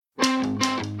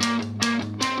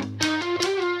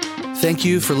Thank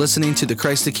you for listening to the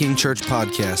Christ the King Church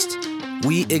podcast.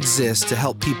 We exist to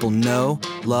help people know,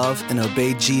 love, and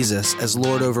obey Jesus as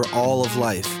Lord over all of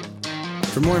life.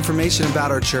 For more information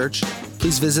about our church,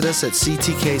 please visit us at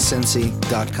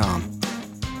ctkcincy.com.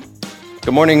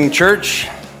 Good morning, church.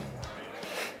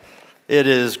 It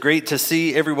is great to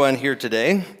see everyone here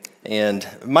today. And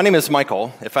my name is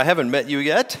Michael. If I haven't met you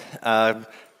yet,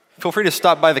 feel free to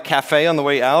stop by the cafe on the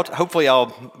way out. Hopefully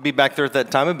I'll be back there at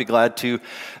that time. I'd be glad to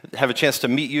have a chance to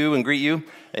meet you and greet you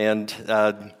and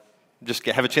just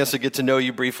have a chance to get to know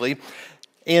you briefly.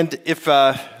 And if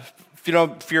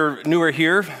you're newer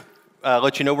here,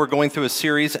 let you know we're going through a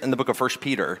series in the book of 1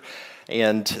 Peter.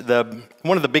 And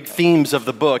one of the big themes of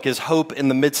the book is hope in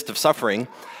the midst of suffering.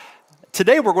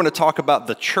 Today we're going to talk about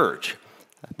the church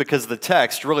because the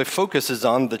text really focuses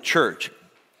on the church.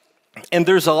 And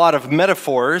there's a lot of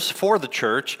metaphors for the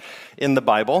church in the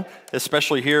Bible,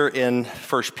 especially here in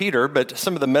 1 Peter, but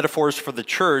some of the metaphors for the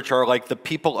church are like the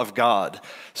people of God.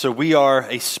 So we are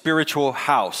a spiritual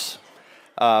house.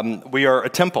 We are a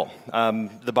temple,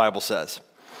 the Bible says.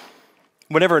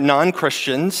 Whenever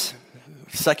non-Christians,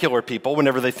 secular people,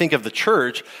 whenever they think of the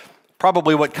church,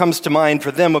 probably what comes to mind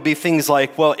for them would be things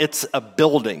like, well, it's a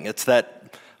building. It's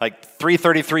that like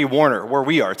 333 Warner where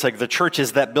we are. It's like the church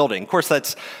is that building. Of course,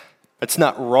 that's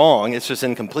not wrong, it's just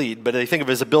incomplete, but they think of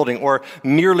it as a building or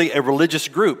merely a religious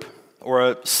group or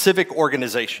a civic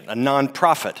organization, a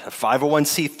nonprofit, a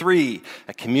 501c3,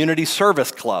 a community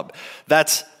service club.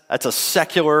 That's a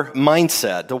secular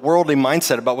mindset, the worldly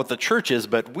mindset about what the church is,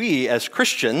 but we as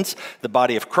Christians, the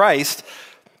body of Christ,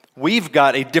 we've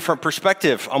got a different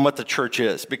perspective on what the church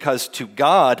is because to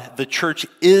God, the church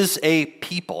is a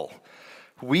people.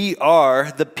 We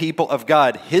are the people of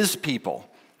God, His people.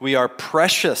 We are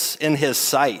precious in His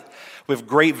sight. We have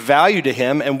great value to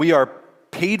Him, and we are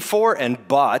paid for and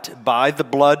bought by the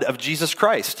blood of Jesus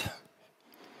Christ.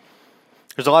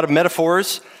 There's a lot of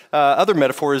metaphors, other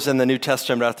metaphors in the New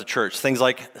Testament about the church. Things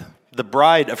like the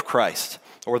bride of Christ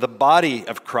or the body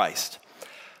of Christ.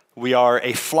 We are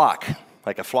a flock,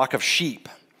 like a flock of sheep.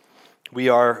 We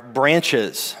are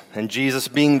branches, and Jesus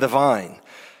being the vine.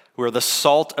 We are the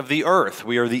salt of the earth.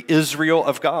 We are the Israel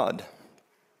of God.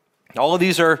 All of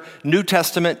these are New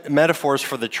Testament metaphors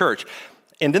for the church.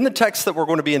 And in the text that we're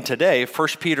going to be in today, 1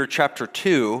 Peter chapter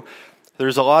 2,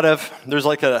 there's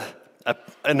like an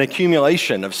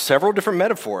accumulation of several different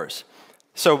metaphors.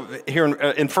 So here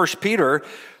in 1 Peter,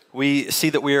 we see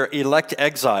that we are elect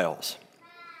exiles.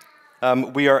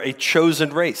 We are a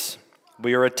chosen race.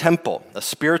 We are a temple, a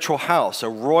spiritual house, a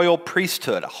royal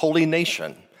priesthood, a holy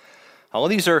nation. All of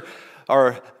these are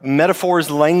metaphors,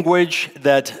 language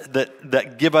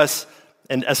that give us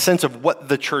a sense of what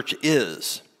the church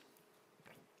is.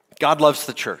 God loves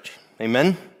the church.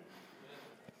 Amen?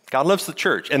 God loves the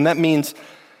church, and that means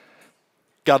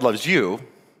God loves you.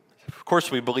 Of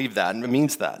course we believe that, and it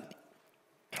means that.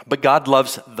 But God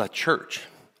loves the church.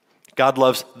 God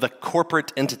loves the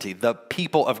corporate entity, the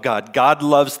people of God. God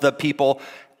loves the people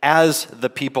as the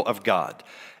people of God,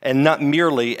 and not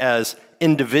merely as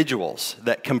individuals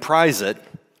that comprise it,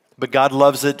 but God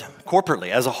loves it corporately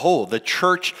as a whole. The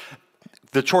church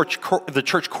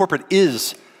corporate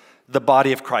is the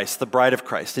body of Christ, the bride of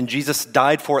Christ, and Jesus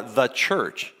died for the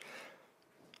church.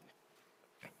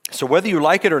 So whether you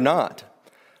like it or not,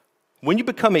 when you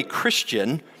become a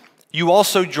Christian, you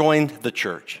also join the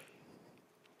church.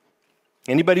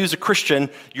 Anybody who's a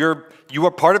Christian, you are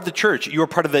part of the church. You are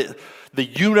part of the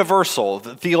universal.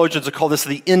 The theologians will call this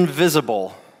the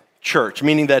invisible church,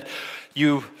 meaning that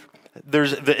you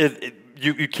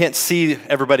can't see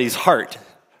everybody's heart,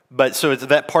 but so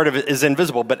that part of it is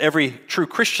invisible. But every true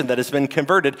Christian that has been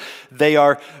converted, they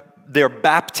are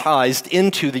baptized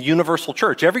into the universal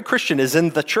church. Every Christian is in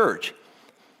the church,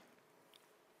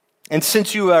 and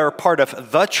since you are part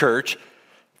of the church,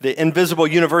 the invisible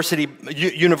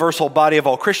universal body of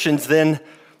all Christians, then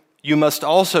you must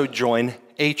also join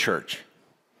a church,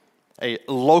 a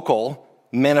local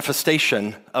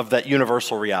manifestation of that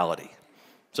universal reality.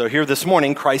 So here this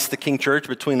morning, Christ the King Church,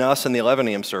 between us and the 11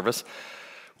 a.m. service,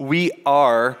 we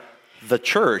are the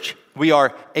church. We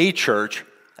are a church,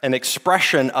 an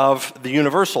expression of the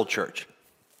universal church.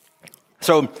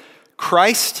 So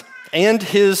Christ and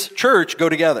His church go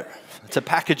together. It's a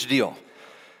package deal.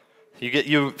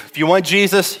 If you want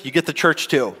Jesus, you get the church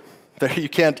too. You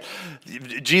can't.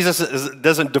 Jesus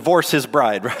doesn't divorce His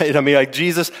bride, right? I mean, like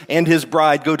Jesus and His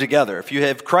bride go together. If you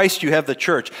have Christ, you have the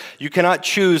church. You cannot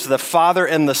choose the Father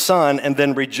and the Son and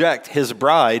then reject His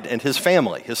bride and His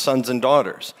family, His sons and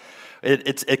daughters.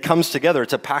 It comes together.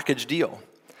 It's a package deal.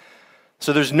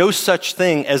 So there's no such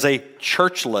thing as a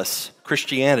churchless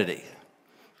Christianity.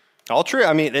 All true.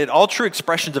 All true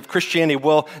expressions of Christianity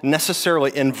will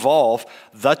necessarily involve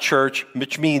the church,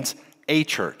 which means a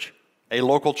church, a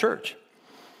local church.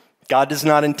 God does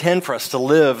not intend for us to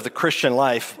live the Christian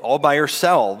life all by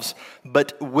ourselves,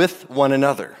 but with one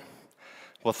another,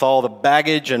 with all the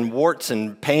baggage and warts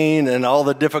and pain and all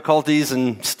the difficulties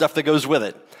and stuff that goes with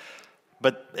it.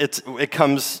 But it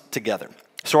comes together.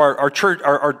 So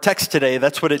our text today,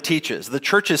 that's what it teaches. The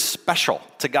church is special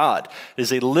to God. It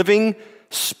is a living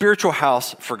spiritual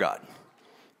house for God.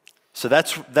 So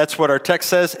that's what our text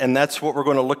says, and that's what we're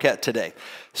going to look at today.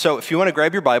 So if you want to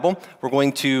grab your Bible, we're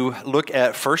going to look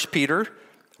at 1 Peter.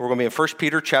 We're going to be in 1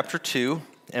 Peter chapter 2,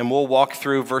 and we'll walk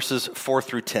through verses 4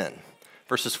 through 10.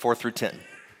 Verses 4 through 10.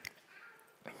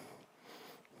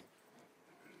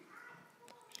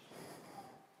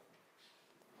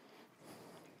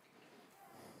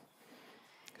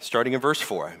 Starting in verse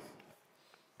 4.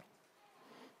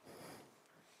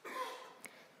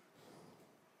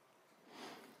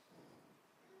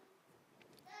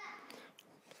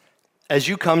 As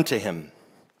you come to him,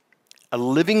 a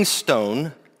living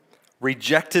stone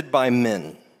rejected by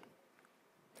men,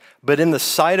 but in the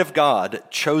sight of God,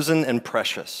 chosen and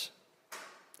precious.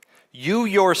 You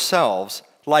yourselves,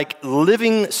 like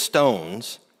living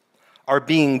stones, are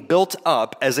being built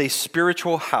up as a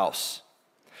spiritual house,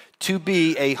 to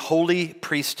be a holy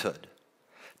priesthood,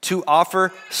 to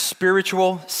offer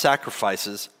spiritual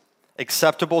sacrifices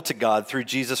acceptable to God through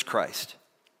Jesus Christ.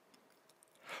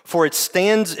 For it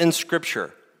stands in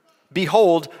Scripture,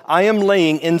 behold, I am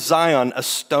laying in Zion a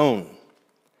stone,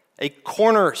 a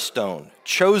cornerstone,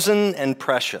 chosen and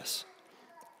precious,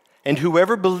 and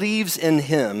whoever believes in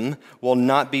him will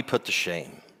not be put to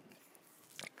shame.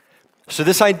 So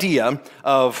this idea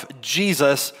of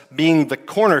Jesus being the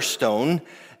cornerstone,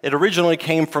 it originally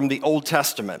came from the Old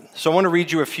Testament. So I want to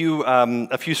read you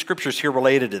a few scriptures here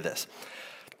related to this.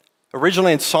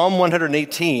 Originally in Psalm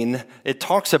 118, it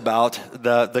talks about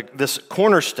this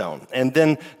cornerstone, and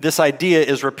then this idea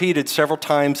is repeated several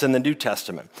times in the New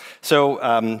Testament. So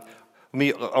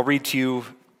I'll read to you.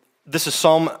 This is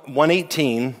Psalm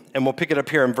 118, and we'll pick it up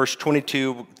here in verse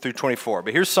 22 through 24.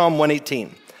 But here's Psalm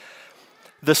 118.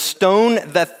 The stone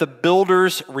that the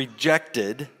builders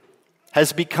rejected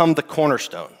has become the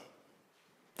cornerstone.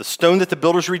 The stone that the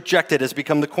builders rejected has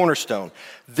become the cornerstone.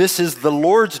 This is the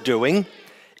Lord's doing.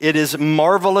 It is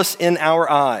marvelous in our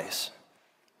eyes.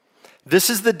 This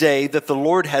is the day that the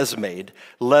Lord has made.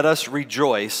 Let us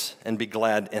rejoice and be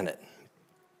glad in it.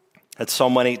 That's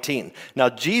Psalm 118. Now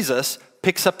Jesus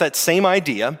picks up that same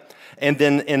idea, and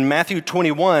then in Matthew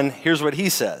 21, here's what he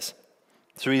says.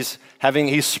 So he's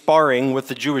sparring with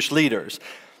the Jewish leaders.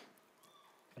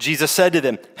 Jesus said to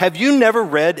them, "Have you never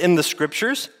read in the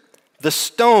scriptures? The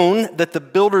stone that the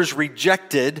builders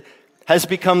rejected has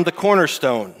become the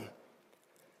cornerstone.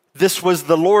 This was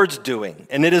the Lord's doing,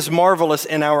 and it is marvelous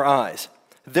in our eyes.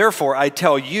 Therefore, I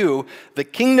tell you, the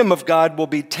kingdom of God will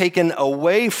be taken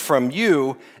away from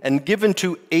you and given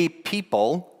to a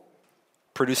people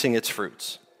producing its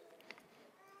fruits."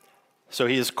 So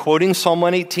he is quoting Psalm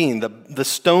 118. The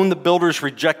stone the builders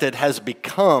rejected has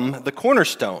become the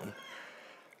cornerstone.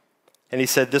 And he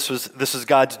said this is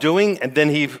God's doing. And then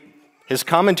his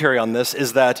commentary on this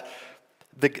is that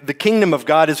the kingdom of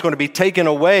God is going to be taken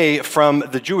away from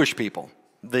the Jewish people,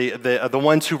 the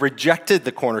ones who rejected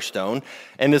the cornerstone,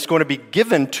 and it's going to be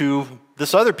given to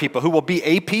this other people who will be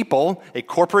a people, a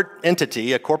corporate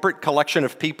entity, a corporate collection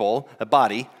of people, a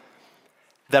body,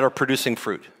 that are producing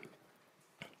fruit.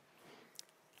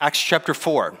 Acts chapter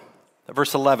 4,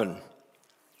 verse 11.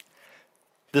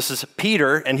 This is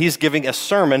Peter, and he's giving a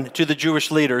sermon to the Jewish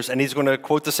leaders, and he's going to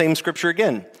quote the same scripture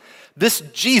again. This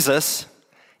Jesus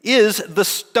is the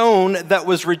stone that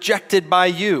was rejected by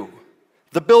you,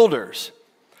 the builders,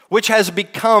 which has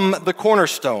become the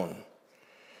cornerstone.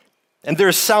 And there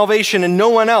is salvation in no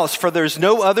one else, for there is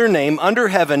no other name under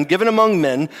heaven given among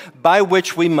men by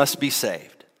which we must be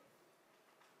saved.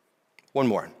 One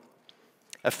more.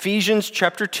 Ephesians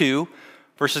chapter 2,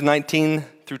 verses 19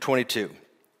 through 22.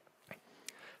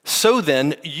 So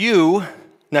then you,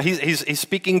 now he's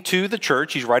speaking to the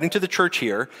church, he's writing to the church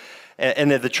here,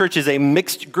 and the church is a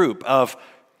mixed group of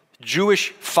Jewish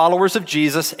followers of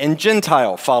Jesus and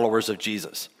Gentile followers of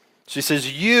Jesus. So he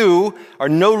says, you are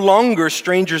no longer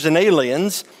strangers and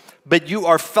aliens, but you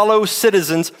are fellow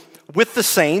citizens with the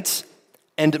saints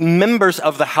and members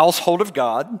of the household of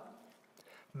God,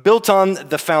 built on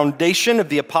the foundation of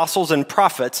the apostles and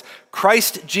prophets,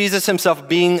 Christ Jesus himself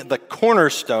being the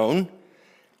cornerstone,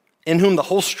 in whom the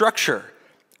whole structure,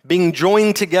 being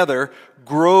joined together,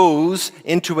 grows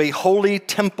into a holy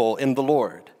temple in the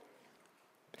Lord.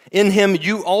 In him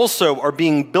you also are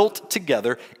being built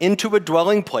together into a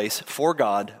dwelling place for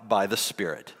God by the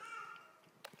Spirit.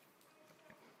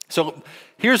 So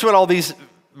here's what all these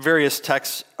various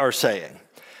texts are saying.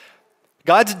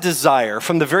 God's desire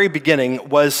from the very beginning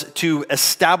was to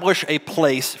establish a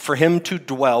place for him to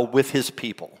dwell with his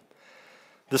people.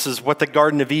 This is what the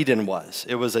Garden of Eden was.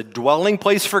 It was a dwelling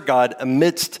place for God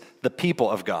amidst the people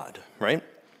of God, right?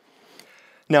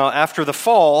 Now, after the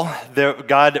fall,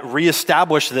 God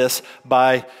reestablished this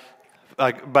by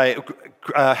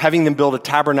having them build a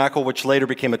tabernacle, which later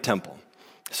became a temple.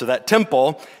 So that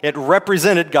temple, it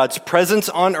represented God's presence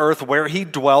on earth where he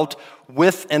dwelt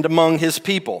with and among his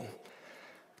people.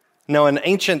 Now, in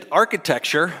ancient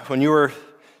architecture, when you were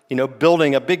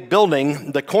building a big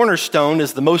building, the cornerstone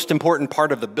is the most important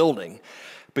part of the building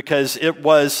because it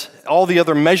was all the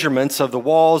other measurements of the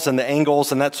walls and the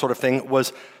angles and that sort of thing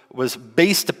was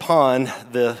based upon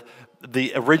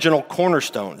the original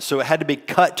cornerstone. So it had to be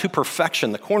cut to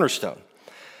perfection, the cornerstone.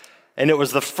 And it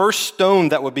was the first stone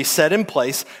that would be set in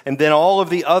place, and then all of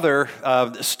the other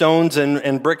stones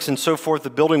and bricks and so forth, the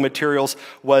building materials,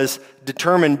 was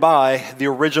determined by the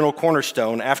original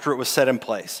cornerstone after it was set in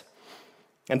place.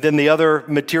 And then the other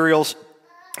materials,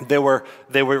 they were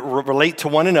relate to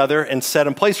one another and set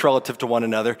in place relative to one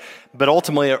another, but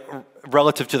ultimately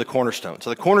relative to the cornerstone. So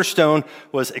the cornerstone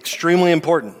was extremely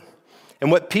important.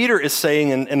 And what Peter is saying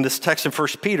in this text in 1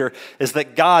 Peter is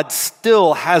that God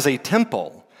still has a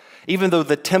temple. Even though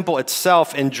the temple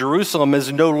itself in Jerusalem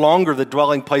is no longer the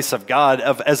dwelling place of God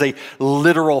as a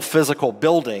literal physical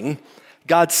building,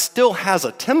 God still has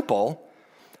a temple,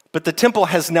 but the temple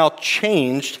has now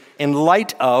changed in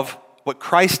light of what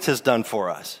Christ has done for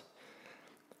us.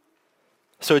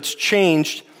 So it's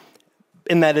changed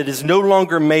in that it is no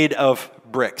longer made of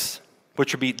bricks,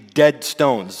 which would be dead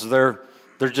stones. They're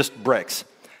just bricks.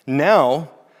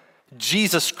 Now,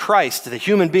 Jesus Christ, the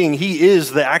human being, he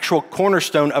is the actual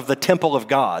cornerstone of the temple of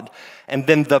God. And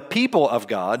then the people of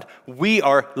God, we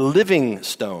are living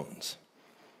stones.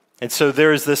 And so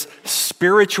there is this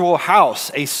spiritual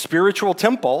house, a spiritual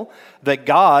temple that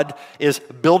God is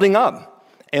building up.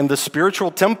 And the spiritual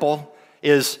temple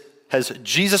has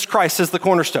Jesus Christ as the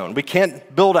cornerstone. We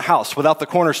can't build a house without the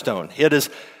cornerstone. It is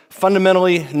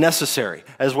fundamentally necessary,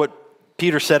 as what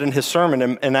Peter said in his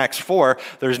sermon in Acts 4,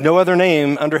 there's no other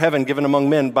name under heaven given among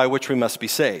men by which we must be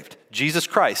saved. Jesus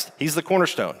Christ, he's the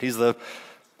cornerstone. He's the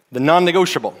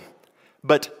non-negotiable.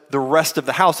 But the rest of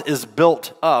the house is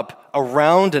built up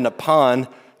around and upon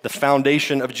the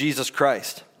foundation of Jesus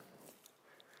Christ.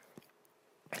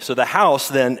 So the house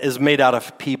then is made out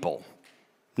of people,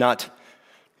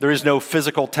 there is no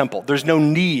physical temple. There's no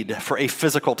need for a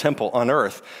physical temple on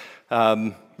earth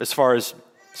as far as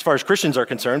Christians are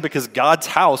concerned, because God's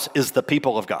house is the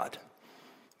people of God.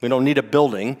 We don't need a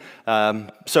building.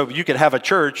 So you could have a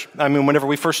church. I mean, whenever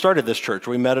we first started this church,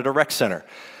 we met at a rec center.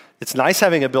 It's nice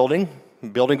having a building.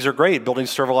 Buildings are great. Buildings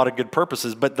serve a lot of good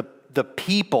purposes. But the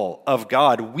people of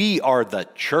God, we are the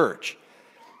church.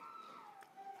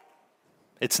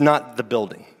 It's not the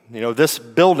building. This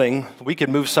building, we could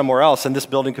move somewhere else, and this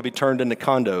building could be turned into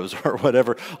condos or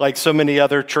whatever, like so many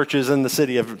other churches in the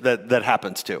city that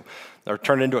happens to. Or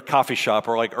turn it into a coffee shop,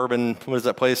 or like Urban, what is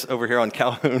that place over here on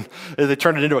Calhoun? They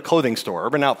turn it into a clothing store,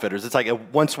 Urban Outfitters. It's like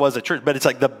it once was a church, but it's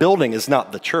like the building is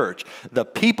not the church. The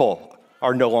people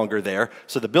are no longer there,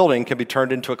 so the building can be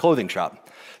turned into a clothing shop.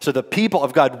 So the people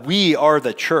of God, we are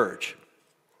the church.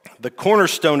 The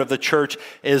cornerstone of the church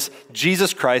is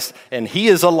Jesus Christ, and he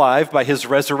is alive by his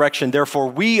resurrection. Therefore,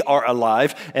 we are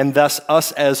alive, and thus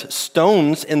us as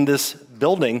stones in this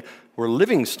building, we're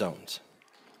living stones.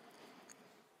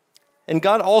 And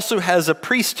God also has a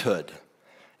priesthood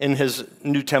in his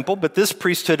new temple, but this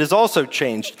priesthood is also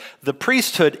changed. The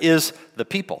priesthood is the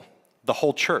people, the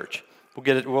whole church.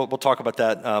 We'll talk about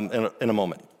that in a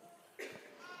moment.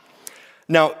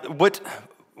 Now,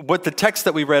 what the text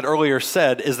that we read earlier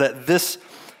said is that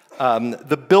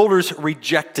the builders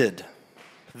rejected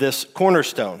this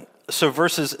cornerstone. So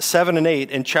verses 7 and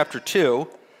 8 in chapter 2,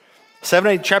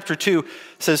 7 and 8 chapter 2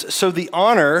 says, "So the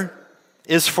honor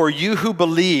is for you who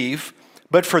believe,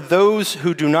 but for those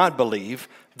who do not believe,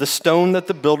 the stone that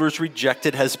the builders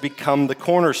rejected has become the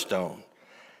cornerstone,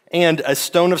 and a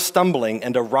stone of stumbling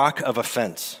and a rock of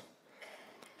offense.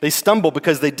 They stumble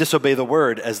because they disobey the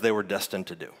word as they were destined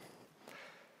to do."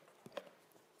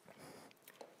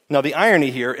 Now, the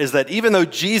irony here is that even though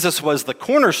Jesus was the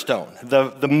cornerstone,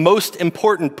 the most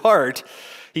important part,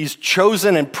 he's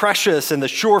chosen and precious and the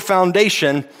sure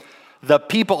foundation, the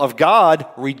people of God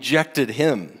rejected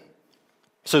him.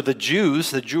 So the Jews,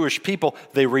 the Jewish people,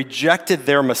 they rejected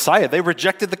their Messiah. They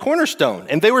rejected the cornerstone.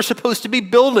 And they were supposed to be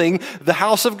building the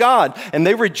house of God. And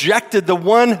they rejected the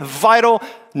one vital,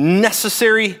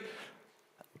 necessary,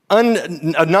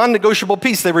 a non-negotiable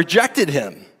piece. They rejected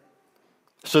him.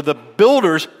 So the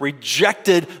builders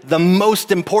rejected the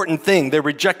most important thing. They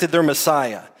rejected their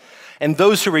Messiah. And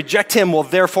those who reject him will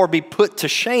therefore be put to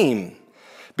shame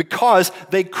because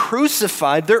they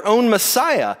crucified their own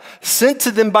Messiah, sent to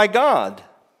them by God.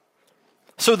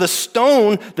 So the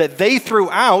stone that they threw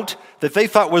out, that they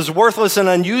thought was worthless and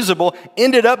unusable,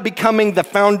 ended up becoming the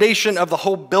foundation of the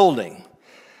whole building.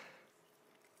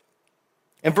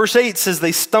 And verse 8 says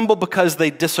they stumble because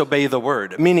they disobey the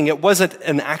word, meaning it wasn't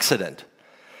an accident.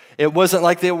 It wasn't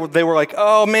like they were like,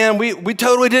 oh man, we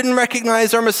totally didn't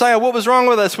recognize our Messiah. What was wrong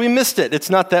with us? We missed it. It's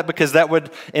not that, because that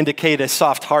would indicate a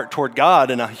soft heart toward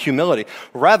God and a humility.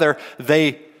 Rather,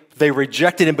 they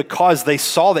rejected him because they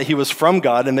saw that he was from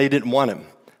God and they didn't want him.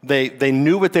 They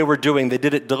knew what they were doing. They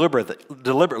did it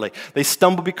deliberately. They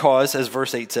stumbled because, as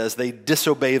verse 8 says, they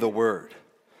disobey the word.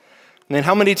 And then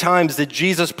how many times did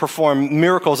Jesus perform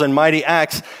miracles and mighty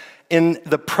acts in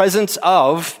the presence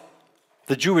of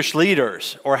the Jewish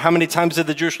leaders? Or how many times did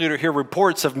the Jewish leader hear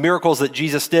reports of miracles that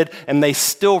Jesus did and they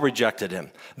still rejected him?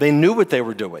 They knew what they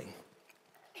were doing.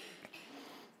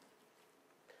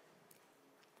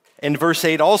 And verse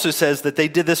 8 also says that they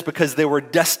did this because they were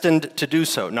destined to do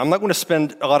so. Now, I'm not going to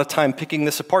spend a lot of time picking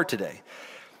this apart today.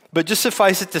 But just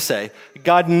suffice it to say,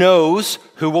 God knows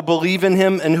who will believe in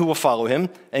him and who will follow him.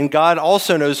 And God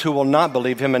also knows who will not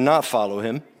believe him and not follow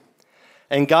him.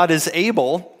 And God is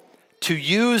able to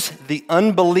use the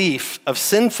unbelief of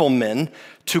sinful men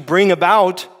to bring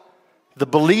about the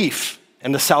belief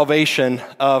and the salvation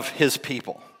of his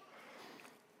people.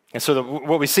 And so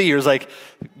what we see here is like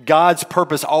God's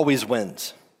purpose always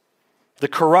wins. The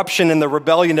corruption and the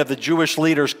rebellion of the Jewish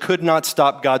leaders could not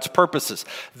stop God's purposes.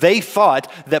 They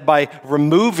thought that by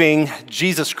removing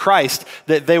Jesus Christ,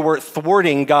 that they were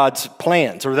thwarting God's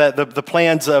plans, or that the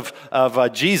plans of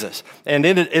Jesus. And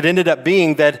it ended up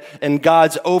being that in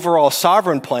God's overall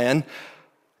sovereign plan,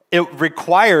 it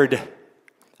required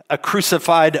a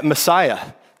crucified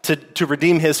Messiah to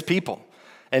redeem his people.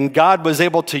 And God was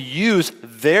able to use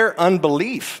their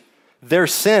unbelief, their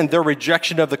sin, their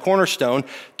rejection of the cornerstone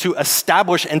to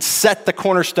establish and set the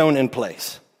cornerstone in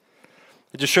place.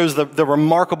 It just shows the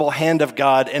remarkable hand of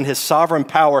God and his sovereign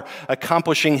power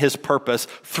accomplishing his purpose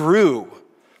through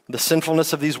the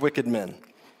sinfulness of these wicked men.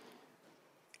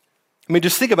 I mean,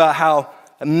 just think about how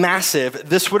massive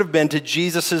this would have been to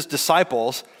Jesus'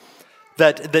 disciples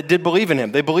that did believe in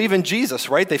him. They believe in Jesus,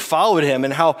 right? They followed him,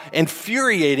 and how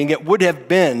infuriating it would have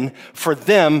been for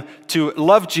them to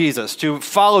love Jesus, to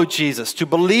follow Jesus, to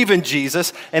believe in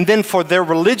Jesus, and then for their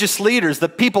religious leaders, the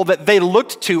people that they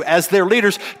looked to as their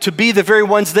leaders, to be the very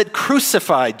ones that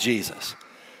crucified Jesus.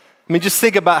 I mean, just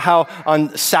think about how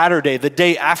on Saturday, the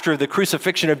day after the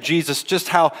crucifixion of Jesus, just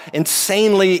how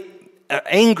insanely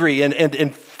angry and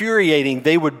infuriating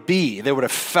they would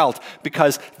have felt,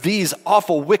 because these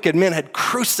awful wicked men had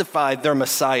crucified their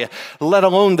Messiah, let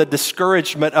alone the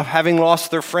discouragement of having lost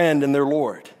their friend and their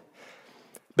Lord.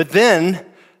 But then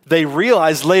they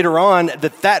realized later on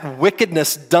that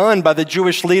wickedness done by the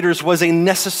Jewish leaders was a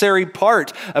necessary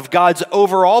part of God's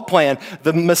overall plan.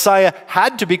 The Messiah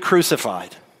had to be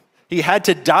crucified. He had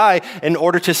to die in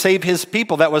order to save his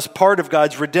people. That was part of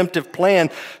God's redemptive plan.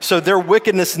 So their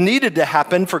wickedness needed to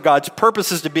happen for God's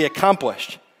purposes to be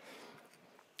accomplished.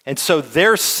 And so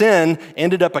their sin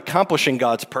ended up accomplishing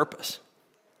God's purpose.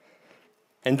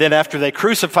 And then after they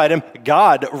crucified him,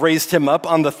 God raised him up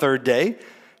on the third day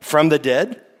from the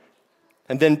dead.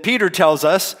 And then Peter tells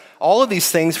us all of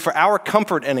these things for our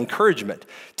comfort and encouragement,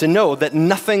 to know that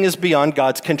nothing is beyond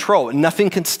God's control. Nothing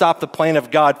can stop the plan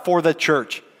of God for the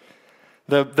church.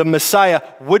 The Messiah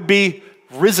would be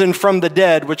risen from the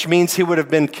dead, which means he would have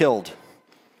been killed.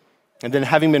 And then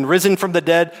having been risen from the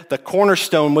dead, the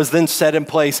cornerstone was then set in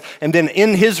place. And then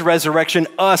in his resurrection,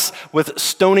 us with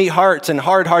stony hearts and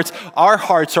hard hearts, our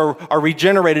hearts are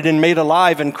regenerated and made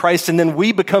alive in Christ. And then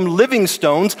we become living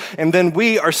stones. And then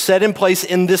we are set in place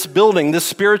in this building, this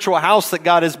spiritual house that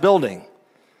God is building,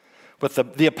 with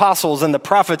the apostles and the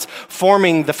prophets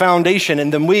forming the foundation,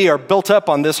 and then we are built up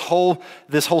on this whole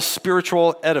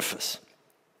spiritual edifice.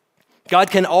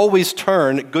 God can always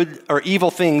turn good or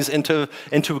evil things into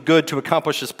good to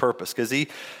accomplish his purpose, because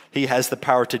he has the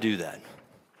power to do that.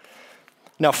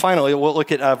 Now, finally, we'll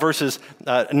look at verses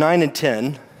 9 and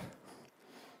 10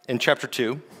 in chapter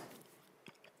 2.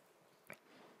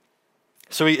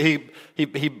 So he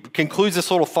concludes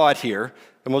this little thought here,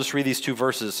 and we'll just read these two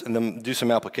verses and then do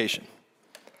some application.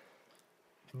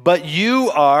 But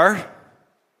you are,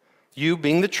 you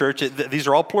being the church, these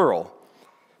are all plural,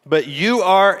 but you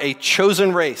are a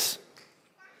chosen race,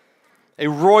 a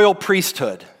royal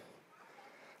priesthood,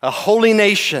 a holy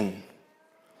nation,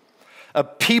 a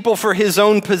people for his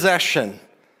own possession,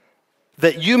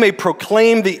 that you may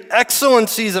proclaim the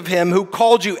excellencies of him who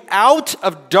called you out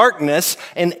of darkness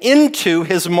and into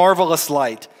his marvelous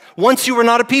light. Once you were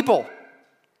not a people,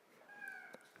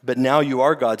 but now you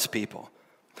are God's people.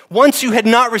 Once you had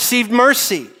not received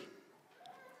mercy,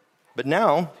 but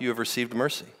now you have received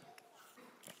mercy.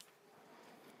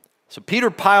 So Peter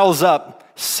piles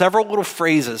up several little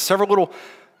phrases, several little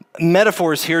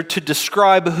metaphors here to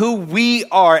describe who we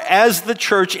are as the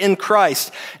church in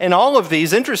Christ. And all of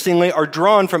these, interestingly, are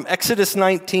drawn from Exodus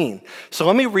 19. So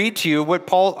let me read to you what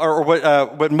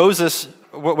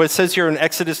it says here in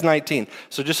Exodus 19.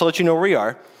 So just to let you know where we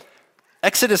are.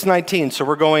 Exodus 19, so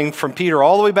we're going from Peter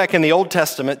all the way back in the Old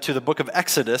Testament to the book of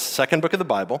Exodus, second book of the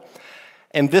Bible.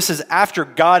 And this is after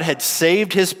God had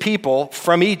saved his people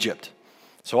from Egypt.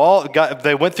 So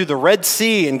they went through the Red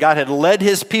Sea, and God had led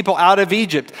his people out of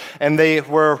Egypt, and they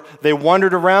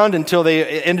wandered around until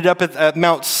they ended up at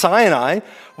Mount Sinai,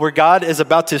 where God is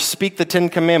about to speak the Ten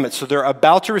Commandments. So they're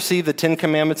about to receive the Ten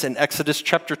Commandments in Exodus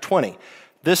chapter 20.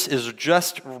 This is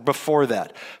just before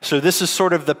that. So this is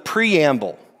sort of the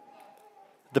preamble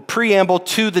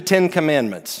to the Ten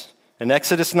Commandments in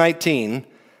Exodus 19.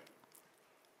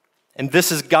 And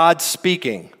this is God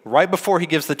speaking right before he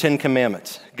gives the Ten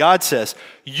Commandments. God says,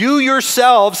 "You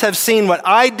yourselves have seen what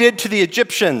I did to the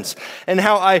Egyptians and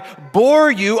how I bore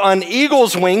you on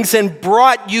eagle's wings and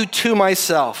brought you to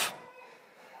myself.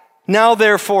 Now,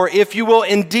 therefore, if you will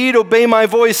indeed obey my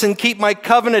voice and keep my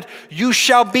covenant, you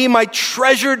shall be my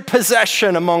treasured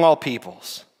possession among all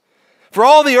peoples. For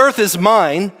all the earth is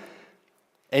mine,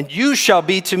 and you shall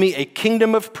be to me a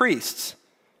kingdom of priests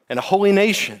and a holy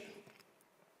nation.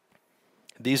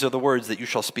 These are the words that you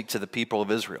shall speak to the people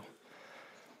of Israel."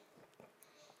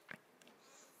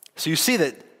 So you see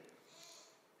that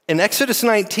in Exodus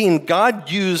 19, God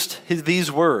used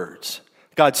these words.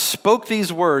 God spoke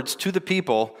these words to the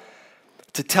people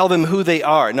to tell them who they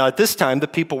are. Now, at this time, the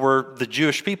people were the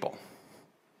Jewish people.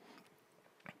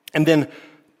 And then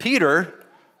Peter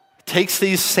takes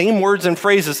these same words and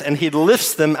phrases and he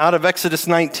lifts them out of Exodus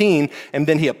 19, and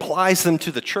then he applies them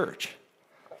to the church.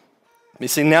 You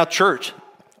see, now church,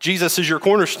 Jesus is your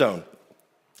cornerstone.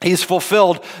 He's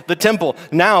fulfilled the temple.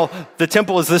 Now the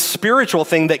temple is this spiritual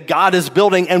thing that God is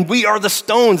building, and we are the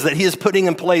stones that he is putting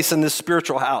in place in this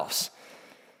spiritual house.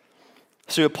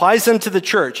 So he applies them to the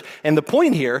church. And the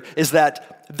point here is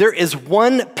that there is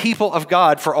one people of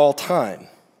God for all time.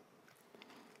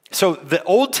 So the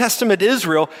Old Testament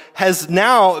Israel has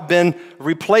now been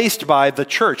replaced by the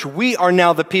church. We are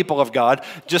now the people of God,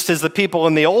 just as the people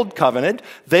in the Old Covenant,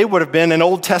 they would have been an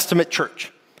Old Testament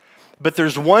church. But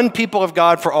there's one people of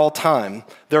God for all time.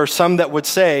 There are some that would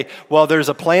say, well, there's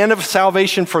a plan of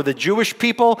salvation for the Jewish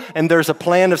people, and there's a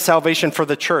plan of salvation for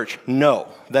the church. No,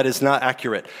 that is not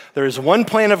accurate. There is one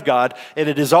plan of God, and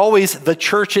it is always the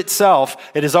church itself.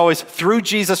 It is always through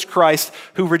Jesus Christ,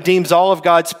 who redeems all of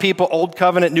God's people, Old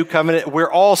Covenant, New Covenant.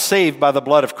 We're all saved by the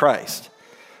blood of Christ.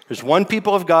 There's one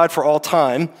people of God for all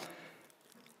time.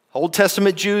 Old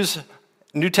Testament Jews,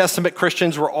 New Testament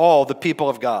Christians were all the people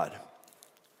of God.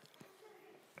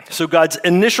 So God's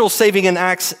initial saving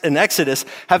acts in Exodus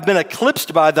have been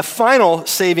eclipsed by the final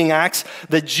saving acts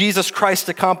that Jesus Christ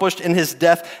accomplished in his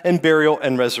death and burial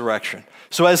and resurrection.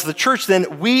 So as the church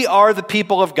then, we are the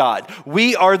people of God.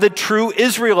 We are the true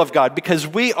Israel of God because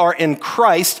we are in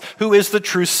Christ, who is the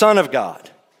true Son of God.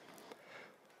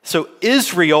 So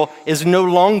Israel is no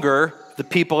longer the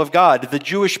people of God. The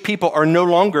Jewish people are no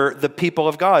longer the people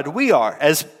of God. We are,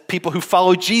 as people who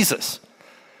follow Jesus.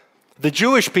 The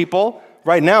Jewish people,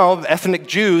 right now, ethnic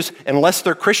Jews, unless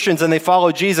they're Christians and they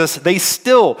follow Jesus, they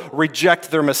still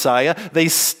reject their Messiah. They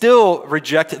still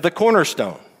reject the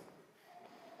cornerstone.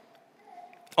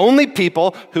 Only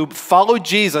people who follow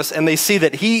Jesus and they see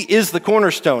that he is the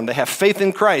cornerstone, they have faith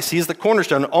in Christ, he's the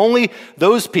cornerstone, only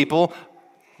those people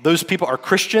are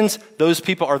Christians, those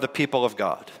people are the people of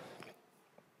God.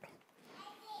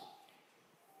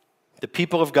 The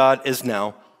people of God is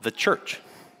now the church.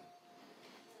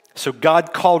 So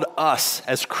God called us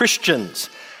as Christians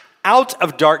out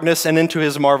of darkness and into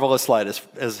his marvelous light,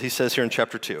 as he says here in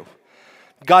chapter 2.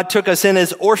 God took us in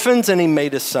as orphans and he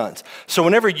made us sons. So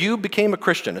whenever you became a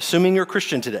Christian, assuming you're a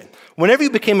Christian today, whenever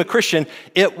you became a Christian,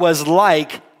 it was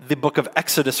like the book of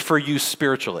Exodus for you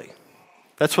spiritually.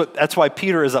 That's why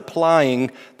Peter is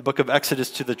applying the book of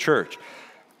Exodus to the church.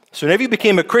 So whenever you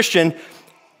became a Christian,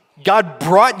 God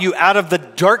brought you out of the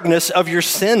darkness of your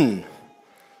sin.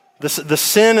 The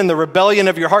sin and the rebellion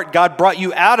of your heart, God brought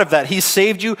you out of that. He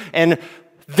saved you, and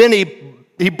then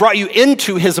He brought you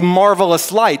into His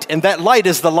marvelous light, and that light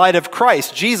is the light of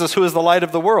Christ, Jesus, who is the light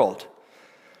of the world.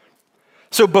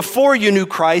 So before you knew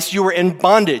Christ, you were in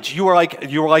bondage. You were like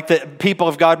the people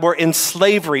of God were in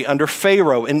slavery under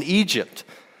Pharaoh in Egypt.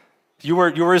 You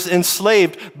were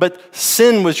enslaved, but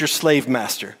sin was your slave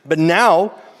master. But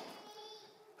now,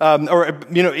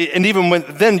 and even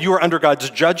then you were under God's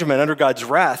judgment, under God's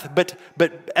wrath.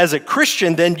 But as a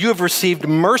Christian, then you have received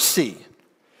mercy.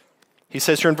 He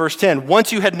says here in verse 10,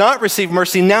 once you had not received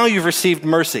mercy, now you've received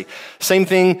mercy. Same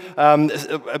thing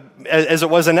as it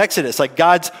was in Exodus. Like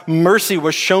God's mercy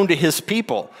was shown to His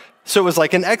people. So it was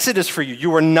like an Exodus for you. You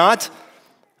were not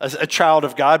a child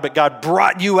of God, but God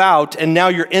brought you out, and now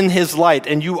you're in His light,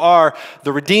 and you are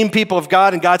the redeemed people of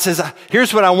God. And God says,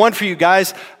 here's what I want for you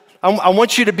guys. I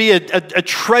want you to be a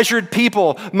treasured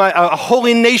people, a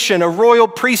holy nation, a royal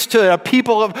priesthood, a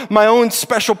people of my own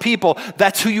special people.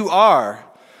 That's who you are.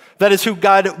 That is who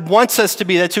God wants us to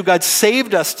be. That's who God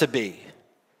saved us to be.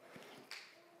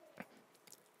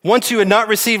 Once you had not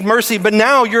received mercy, but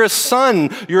now you're a son,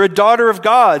 you're a daughter of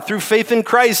God through faith in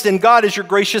Christ, and God is your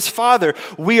gracious Father.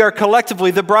 We are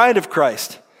collectively the bride of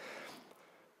Christ.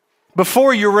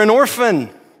 Before you were an orphan.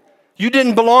 You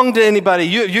didn't belong to anybody.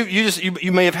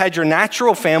 You may have had your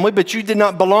natural family, but you did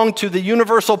not belong to the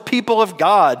universal people of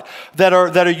God that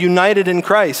are united in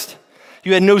Christ.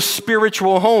 You had no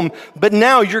spiritual home, but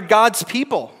now you're God's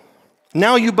people.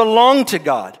 Now you belong to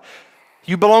God.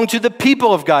 You belong to the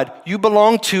people of God. You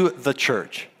belong to the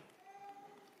church.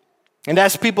 And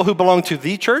as people who belong to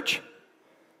the church,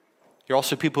 you're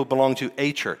also people who belong to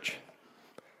a church.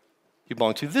 You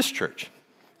belong to this church,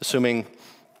 assuming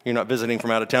you're not visiting from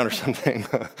out of town or something,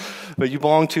 but you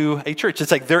belong to a church.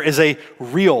 It's like there is a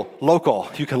real local.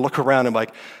 You can look around and be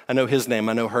like, I know his name,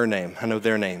 I know her name, I know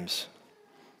their names.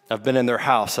 I've been in their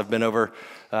house. I've been over,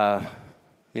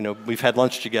 we've had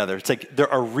lunch together. It's like there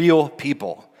are real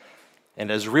people. And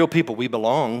as real people, we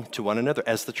belong to one another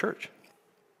as the church.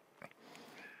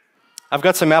 I've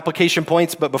got some application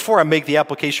points, but before I make the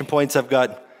application points, I've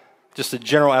got just a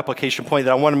general application point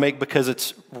that I want to make because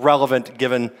it's relevant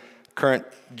given current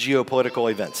geopolitical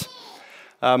events.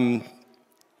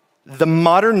 The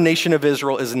modern nation of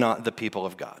Israel is not the people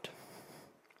of God.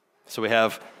 So we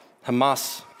have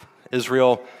Hamas,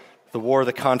 Israel, the war,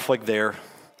 the conflict there.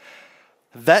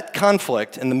 That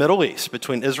conflict in the Middle East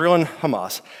between Israel and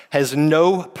Hamas has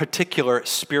no particular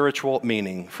spiritual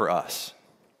meaning for us.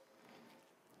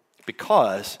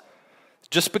 Because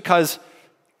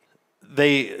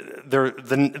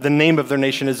the name of their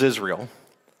nation is Israel,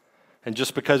 and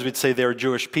just because we'd say they're a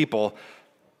Jewish people,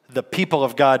 the people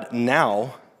of God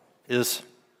now is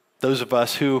those of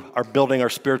us who are building our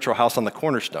spiritual house on the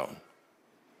cornerstone.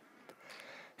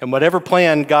 And whatever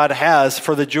plan God has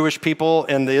for the Jewish people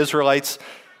and the Israelites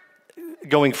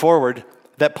going forward,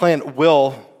 that plan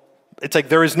it's like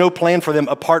there is no plan for them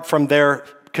apart from their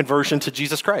conversion to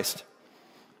Jesus Christ.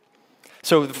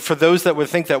 So for those that would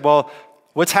think that, well,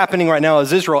 what's happening right now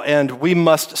is Israel, and we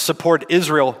must support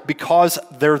Israel because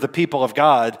they're the people of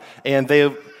God,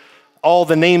 and all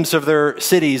the names of their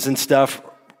cities and stuff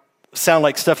sound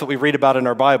like stuff that we read about in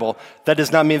our Bible. That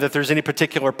does not mean that there's any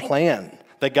particular plan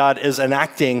that God is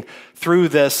enacting through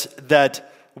this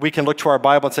that we can look to our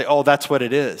Bible and say, oh, that's what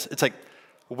it is. It's like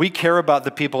we care about the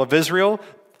people of Israel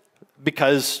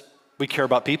because we care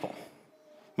about people.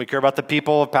 We care about the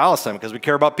people of Palestine because we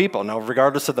care about people. Now,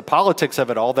 regardless of the politics of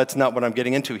it all, that's not what I'm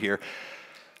getting into here.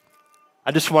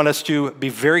 I just want us to be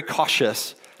very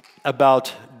cautious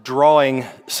about drawing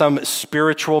some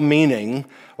spiritual meaning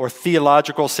or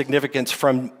theological significance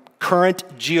from current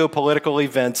geopolitical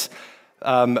events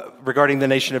regarding the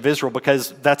nation of Israel,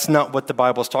 because that's not what the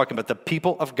Bible is talking about. The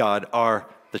people of God are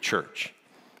the church.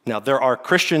 Now, there are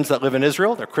Christians that live in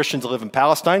Israel. There are Christians that live in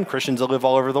Palestine, Christians that live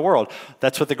all over the world.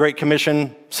 That's what the Great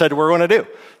Commission said we're going to do.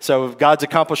 So God's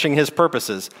accomplishing His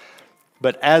purposes.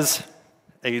 But as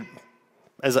a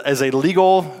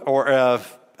legal or a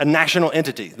national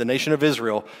entity, the nation of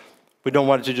Israel, we don't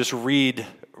want to just read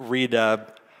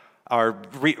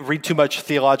too much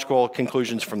theological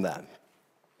conclusions from that.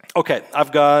 Okay,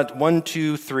 I've got 1,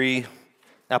 2, 3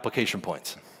 application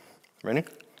points. Ready?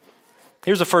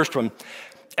 Here's the first one.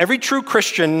 Every true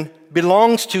Christian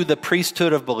belongs to the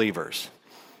priesthood of believers.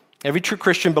 Every true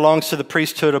Christian belongs to the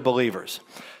priesthood of believers.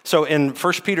 So in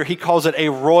 1 Peter, he calls it a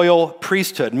royal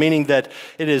priesthood, meaning that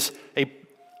it is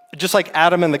just like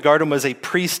Adam in the garden was a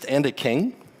priest and a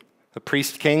king, a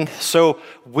priest king, so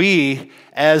we,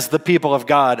 as the people of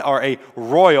God, are a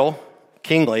royal,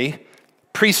 kingly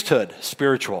priesthood,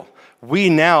 spiritual. We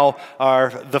now are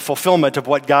the fulfillment of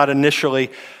what God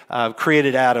initially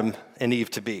created Adam and Eve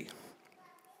to be.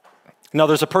 Now,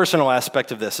 there's a personal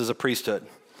aspect of this as a priesthood.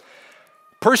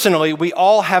 Personally, we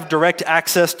all have direct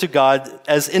access to God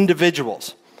as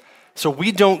individuals. So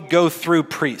we don't go through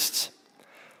priests.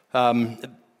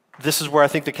 This is where I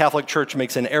think the Catholic Church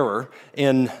makes an error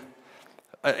in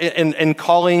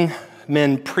calling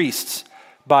men priests,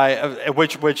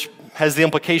 which has the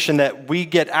implication that we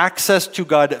get access to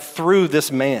God through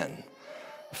this man,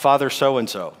 Father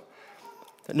so-and-so.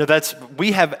 No,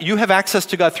 you have access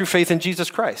to God through faith in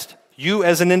Jesus Christ, you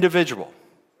as an individual.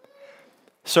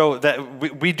 So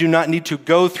that we do not need to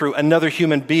go through another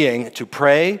human being to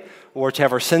pray or to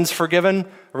have our sins forgiven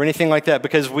or anything like that,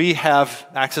 because we have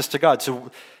access to God.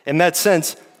 So in that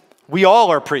sense, we all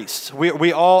are priests.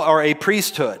 We all are a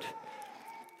priesthood.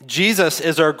 Jesus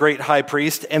is our great high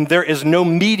priest, and there is no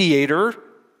mediator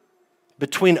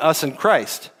between us and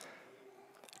Christ.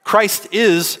 Christ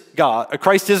is God, and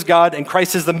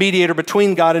Christ is the mediator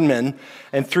between God and men,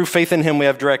 and through faith in him we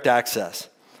have direct access.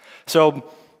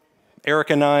 So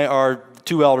Eric and I are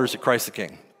two elders at Christ the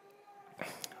King.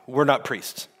 We're not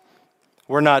priests.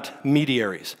 We're not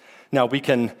mediaries. Now, we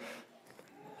can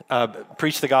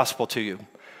preach the gospel to you.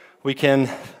 We can,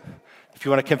 if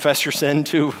you want to confess your sin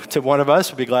to one of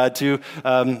us, we'd be glad to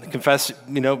confess,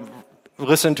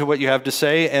 listen to what you have to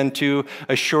say and to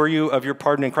assure you of your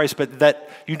pardon in Christ, but that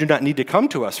you do not need to come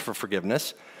to us for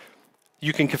forgiveness.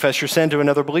 You can confess your sin to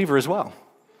another believer as well.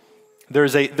 There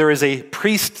is a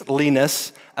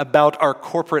priestliness about our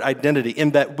corporate identity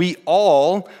in that we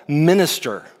all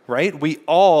minister, right? We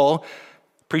all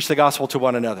preach the gospel to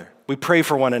one another. We pray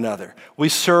for one another. We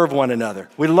serve one another.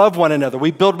 We love one another.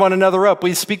 We build one another up.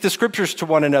 We speak the scriptures to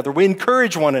one another. We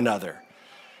encourage one another.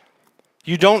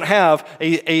 You don't have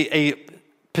a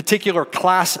particular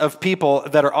class of people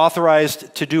that are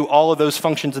authorized to do all of those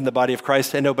functions in the body of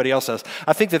Christ and nobody else does.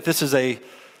 I think that this is a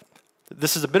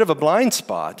bit of a blind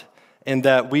spot in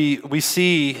that we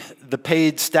see the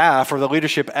paid staff or the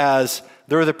leadership as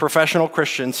they're the professional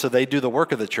Christians, so they do the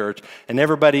work of the church, and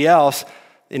everybody else,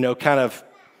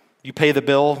 you pay the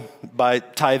bill by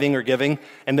tithing or giving,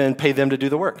 and then pay them to do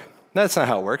the work. That's not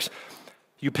how it works.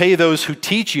 You pay those who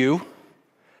teach you,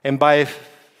 and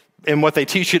what they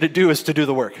teach you to do is to do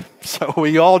the work. So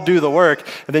we all do the work,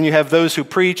 and then you have those who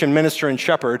preach and minister and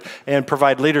shepherd and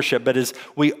provide leadership, but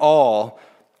we all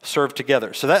serve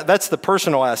together. So that's the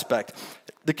personal aspect.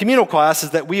 The communal class is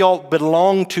that we all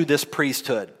belong to this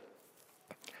priesthood.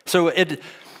 So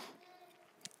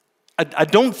I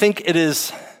don't think it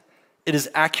is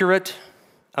accurate.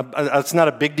 It's not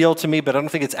a big deal to me, but I don't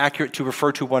think it's accurate to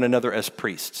refer to one another as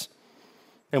priests.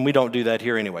 And we don't do that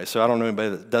here anyway, so I don't know anybody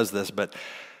that does this, but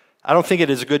I don't think it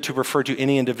is good to refer to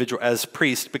any individual as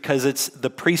priest because it's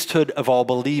the priesthood of all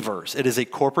believers. It is a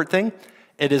corporate thing.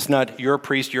 It is not you're a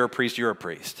priest, you're a priest, you're a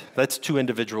priest. That's too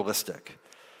individualistic.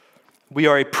 We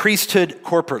are a priesthood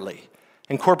corporately.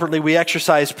 And corporately, we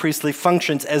exercise priestly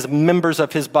functions as members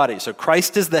of his body. So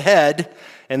Christ is the head,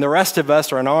 and the rest of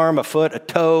us are an arm, a foot, a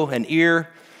toe, an ear,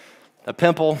 a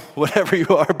pimple, whatever you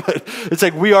are. But it's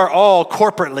like we are all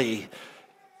corporately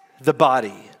the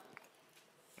body.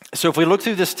 So if we look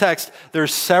through this text,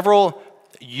 there's several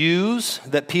yous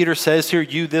that Peter says here,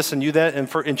 you this and you that. And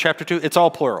in chapter 2, it's all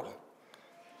plural.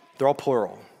 They're all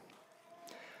plural.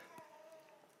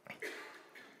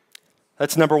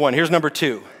 That's number one. Here's number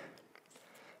 2.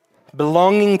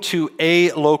 Belonging to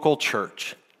a local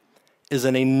church is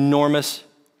an enormous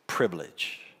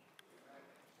privilege.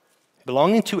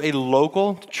 Belonging to a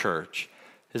local church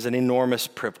is an enormous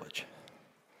privilege.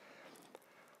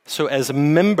 So as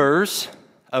members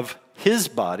of his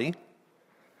body,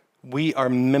 we are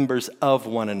members of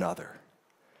one another.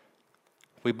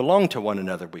 We belong to one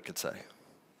another, we could say.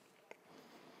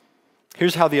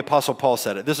 Here's how the Apostle Paul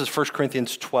said it. This is 1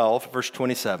 Corinthians 12, verse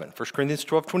 27. 1 Corinthians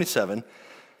 12, 27.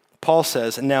 Paul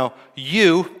says, now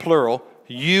you, plural,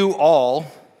 you all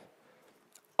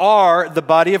are the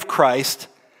body of Christ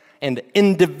and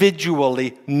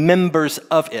individually members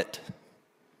of it.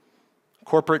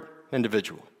 Corporate,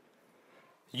 individual.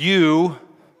 You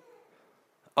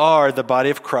are the body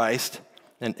of Christ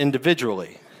and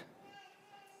individually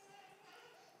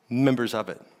members of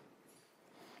it.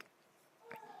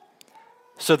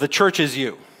 So the church is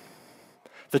you.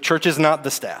 The church is not the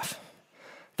staff.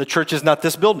 The church is not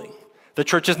this building. The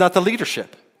church is not the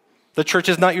leadership. The church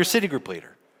is not your city group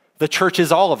leader. The church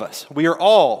is all of us. We are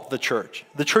all the church.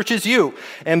 The church is you.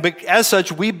 And as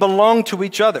such, we belong to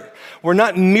each other. We're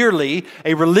not merely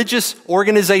a religious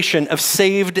organization of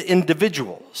saved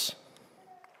individuals.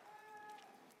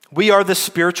 We are the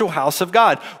spiritual house of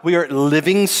God. We are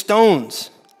living stones.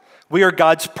 We are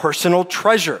God's personal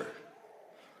treasure.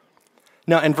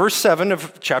 Now, in verse 7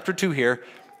 of chapter 2 here,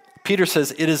 Peter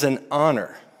says it is an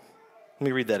honor. Let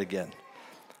me read that again.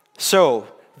 So,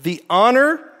 the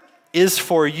honor is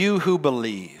for you who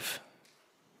believe.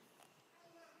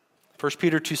 1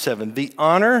 Peter 2:7, the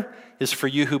honor is for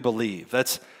you who believe.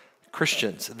 That's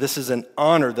Christians. This is an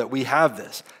honor that we have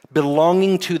this.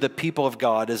 Belonging to the people of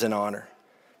God is an honor.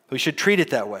 We should treat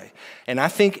it that way. And I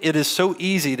think it is so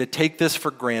easy to take this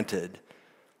for granted,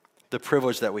 the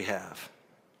privilege that we have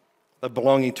of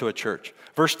belonging to a church.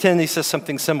 Verse 10, he says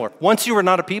something similar. Once you were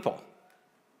not a people.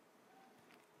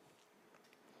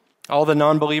 All the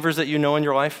non-believers that you know in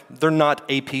your life, they're not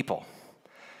a people.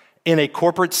 In a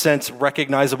corporate sense,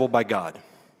 recognizable by God.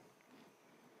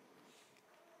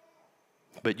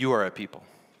 But you are a people.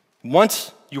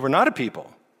 Once you were not a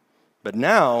people, but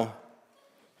now,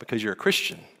 because you're a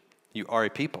Christian, you are a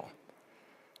people.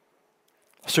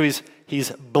 So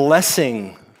he's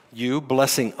blessing you,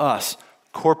 blessing us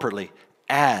corporately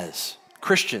as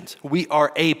Christians. We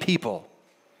are a people.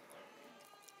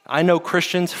 I know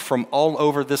Christians from all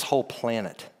over this whole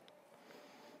planet.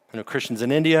 I know Christians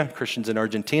in India, Christians in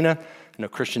Argentina, I know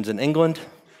Christians in England.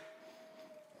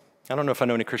 I don't know if I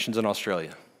know any Christians in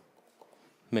Australia.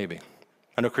 Maybe.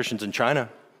 I know Christians in China.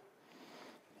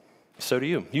 So do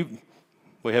you.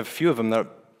 We have a few of them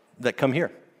that come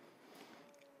here.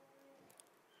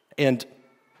 And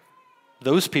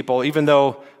those people, even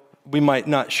though we might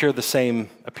not share the same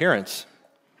appearance,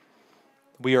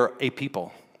 we are a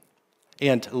people.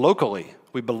 And locally,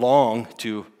 we belong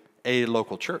to a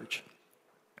local church.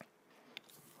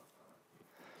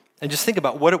 And just think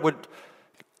about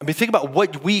think about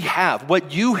what we have,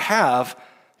 what you have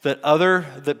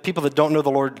that people that don't know the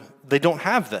Lord, they don't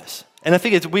have this. And I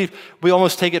think we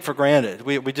almost take it for granted.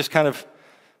 We just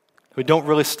we don't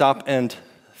really stop and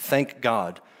thank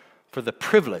God for the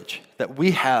privilege that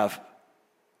we have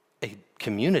a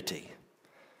community.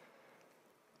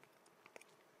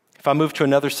 If I move to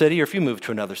another city, or if you move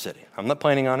to another city, I'm not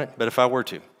planning on it, but if I were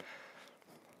to,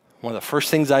 one of the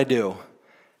first things I do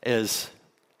is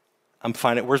I'm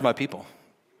finding, where's my people?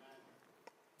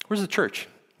 Where's the church?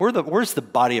 Where's the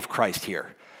body of Christ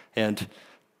here? And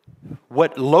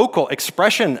what local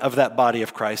expression of that body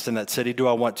of Christ in that city do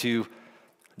I want to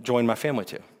join my family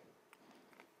to?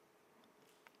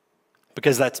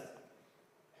 Because that's,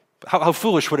 how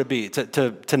foolish would it be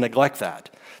to neglect that,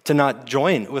 to not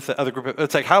join with the other group?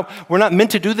 It's like, we're not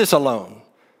meant to do this alone.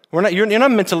 You're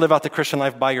not meant to live out the Christian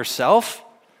life by yourself.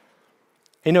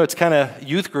 You know, it's kind of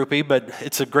youth groupy, but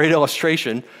it's a great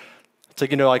illustration. It's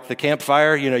like, like the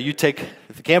campfire, you take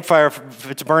the campfire,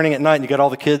 if it's burning at night and you got all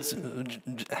the kids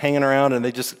hanging around and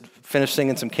they just finish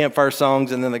singing some campfire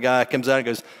songs, and then the guy comes out and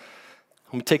goes,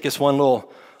 let me take this one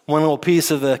little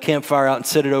piece of the campfire out and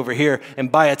sit it over here,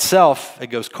 and by itself, it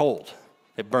goes cold.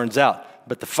 It burns out.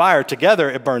 But the fire together,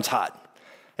 it burns hot.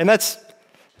 And that's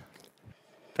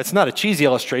not a cheesy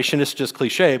illustration, it's just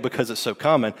cliche because it's so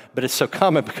common, but it's so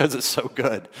common because it's so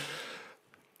good.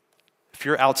 If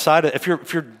you're outside, if you're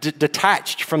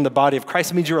detached from the body of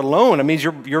Christ, it means you're alone. It means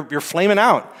you're flaming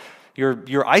out.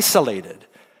 You're isolated.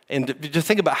 And to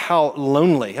think about how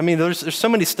lonely. I mean, there's so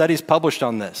many studies published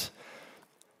on this,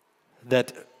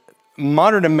 that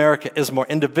modern America is more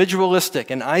individualistic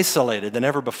and isolated than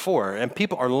ever before, and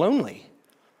people are lonely.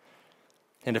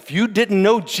 And if you didn't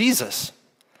know Jesus,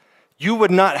 you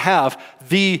would not have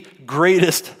the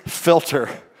greatest filter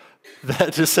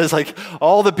that just says, like,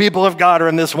 all the people of God are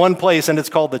in this one place, and it's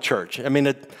called the church. I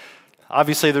mean,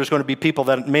 obviously there's going to be people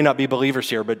that may not be believers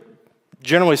here, but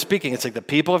generally speaking, it's like the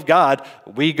people of God,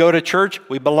 we go to church,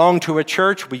 we belong to a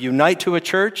church, we unite to a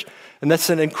church, and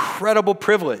that's an incredible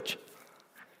privilege.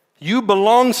 You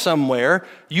belong somewhere,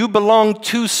 you belong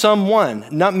to someone,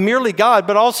 not merely God,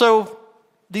 but also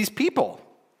these people.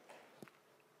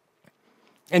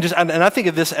 And I think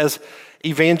of this as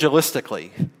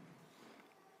evangelistically,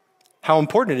 how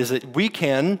important it is that we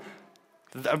can,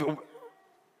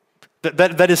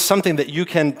 that is something that you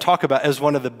can talk about as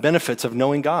one of the benefits of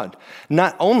knowing God.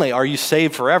 Not only are you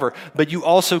saved forever, but you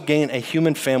also gain a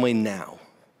human family now.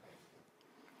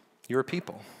 You're a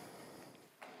people.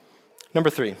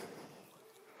 Number 3.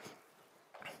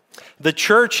 The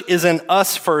church is an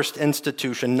us-first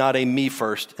institution, not a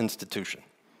me-first institution.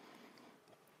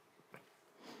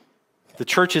 The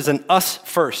church is an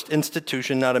us-first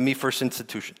institution, not a me-first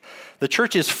institution. The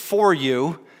church is for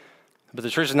you, but the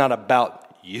church is not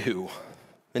about you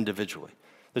individually.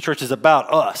 The church is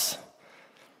about us.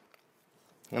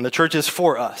 And the church is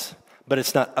for us, but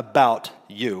it's not about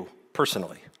you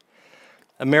personally.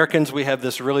 Americans, we have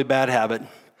this really bad habit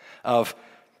of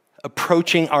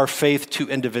approaching our faith too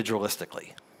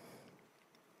individualistically.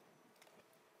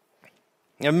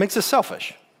 It makes us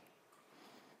selfish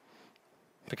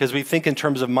because we think in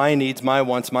terms of my needs, my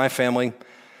wants, my family,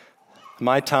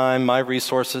 my time, my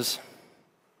resources.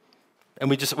 And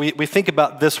we think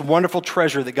about this wonderful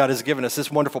treasure that God has given us,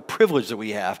 this wonderful privilege that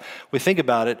we have. We think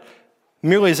about it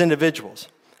merely as individuals.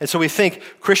 And so we think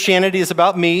Christianity is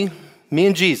about me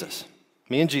and Jesus,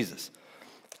 me and Jesus.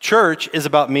 Church is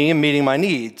about me and meeting my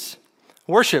needs.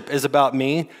 Worship is about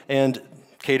me and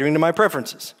catering to my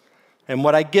preferences and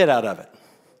what I get out of it.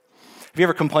 Have you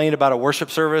ever complained about a worship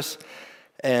service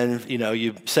and,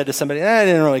 you said to somebody, I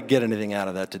didn't really get anything out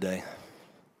of that today?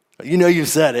 You've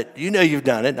said it. You've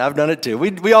done it. I've done it too.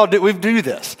 We all do. We do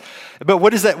this. But what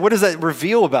does that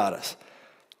reveal about us?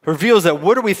 It reveals that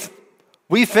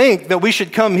we think that we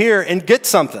should come here and get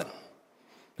something.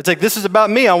 It's like, this is about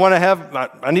me.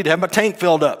 I need to have my tank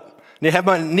filled up. I need to have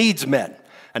my needs met.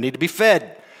 I need to be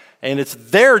fed. And it's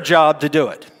their job to do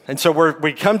it. And so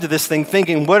we come to this thing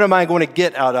thinking, what am I going to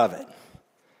get out of it?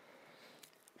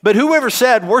 But whoever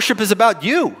said worship is about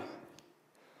you?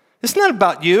 It's not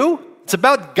about you. It's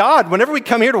about God. Whenever we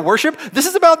come here to worship, this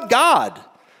is about God.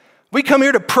 We come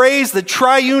here to praise the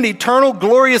triune, eternal,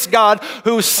 glorious God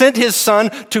who sent his son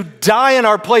to die in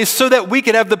our place so that we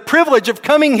could have the privilege of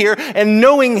coming here and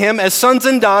knowing him as sons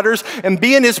and daughters and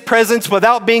be in his presence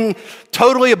without being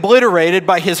totally obliterated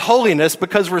by his holiness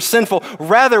because we're sinful.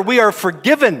 Rather, we are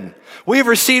forgiven. We have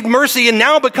received mercy, and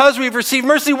now because we've received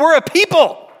mercy, we're a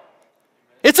people.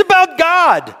 It's about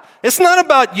God. It's not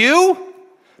about you.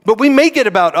 But we make it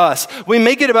about us. We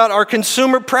make it about our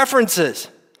consumer preferences.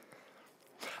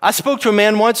 I spoke to a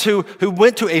man once who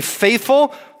went to a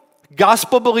faithful,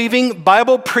 gospel-believing,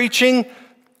 Bible-preaching,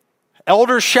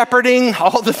 elder shepherding,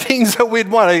 all the things that we'd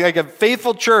want, like a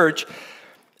faithful church.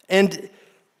 And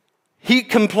he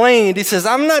complained. He says,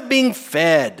 I'm not being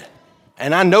fed.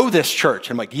 And I know this church.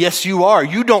 I'm like, yes, you are.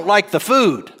 You don't like the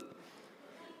food.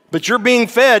 But you're being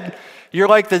fed. You're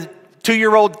like the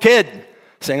 2-year-old kid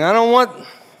saying, I don't want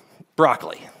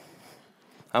broccoli.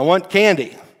 I want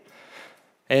candy.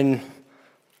 And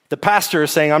the pastor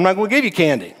is saying, I'm not going to give you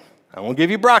candy. I won't give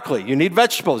you broccoli. You need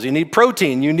vegetables. You need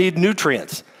protein. You need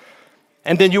nutrients.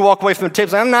 And then you walk away from the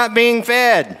table saying, I'm not being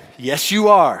fed. Yes, you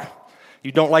are.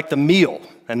 You don't like the meal.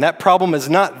 And that problem is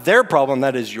not their problem.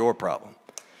 That is your problem.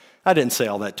 I didn't say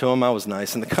all that to him. I was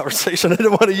nice in the conversation. I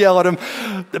didn't want to yell at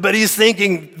him. But he's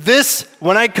thinking,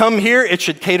 when I come here, it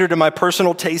should cater to my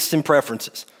personal tastes and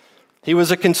preferences. He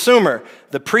was a consumer.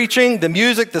 The preaching, the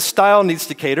music, the style needs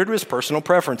to cater to his personal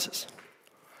preferences.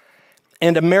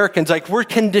 And Americans, we're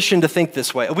conditioned to think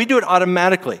this way. We do it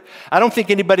automatically. I don't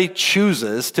think anybody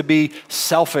chooses to be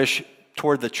selfish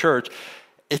toward the church.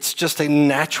 It's just a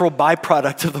natural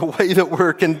byproduct of the way that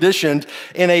we're conditioned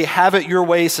in a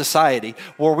have-it-your-way society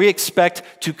where we expect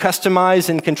to customize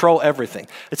and control everything.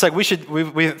 It's like we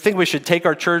think we should take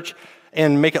our church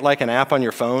and make it like an app on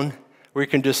your phone where you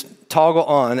can just toggle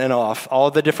on and off all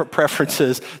the different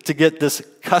preferences to get this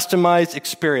customized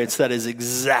experience that is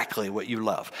exactly what you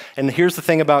love. And here's the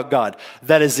thing about God.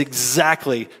 That is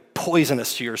exactly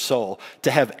poisonous to your soul,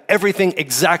 to have everything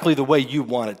exactly the way you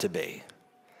want it to be.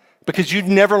 Because you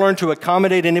never learn to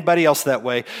accommodate anybody else that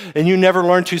way, and you never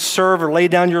learn to serve or lay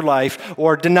down your life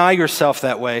or deny yourself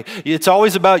that way. It's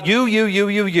always about you,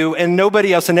 and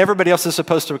nobody else, and everybody else is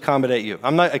supposed to accommodate you.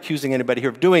 I'm not accusing anybody here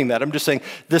of doing that. I'm just saying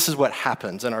this is what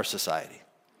happens in our society.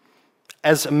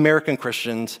 As American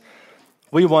Christians,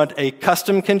 we want a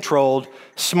custom-controlled,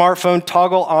 smartphone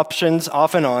toggle options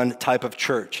off and on type of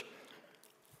church.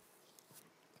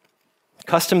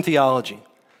 Custom theology,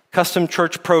 custom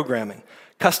church programming,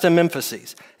 custom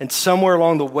emphases. And somewhere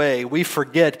along the way, we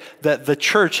forget that the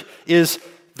church is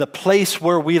the place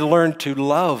where we learn to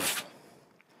love.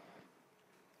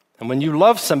 And when you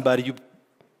love somebody,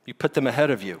 you put them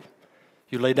ahead of you.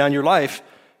 You lay down your life,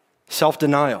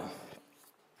 self-denial.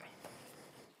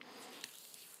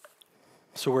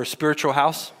 So we're a spiritual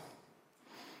house.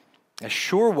 A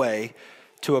sure way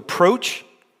to approach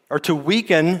or to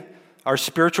weaken our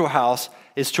spiritual house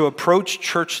is to approach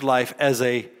church life as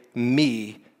a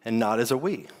me and not as a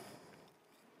we.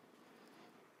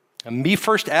 A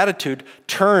me-first attitude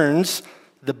turns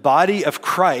the body of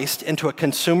Christ into a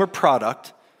consumer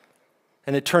product,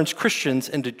 and it turns Christians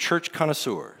into church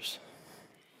connoisseurs.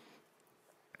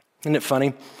 Isn't it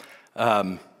funny?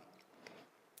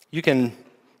 You can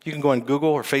go on Google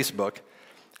or Facebook,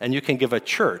 and you can give a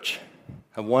church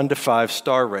a 1 to 5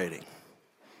 star rating.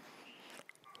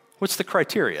 What's the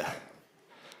criteria?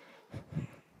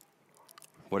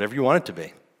 Whatever you want it to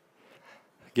be.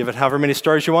 Give it however many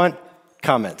stars you want,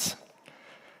 comments.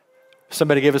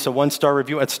 Somebody gave us a 1-star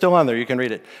review. It's still on there. You can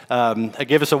read it. They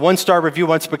gave us a 1-star review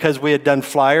once because we had done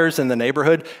flyers in the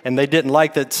neighborhood, and they didn't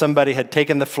like that somebody had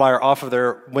taken the flyer off of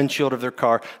their windshield of their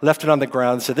car, left it on the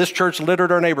ground, and said, "This church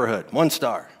littered our neighborhood. 1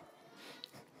 star."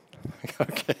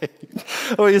 Okay.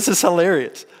 Oh, this is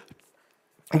hilarious.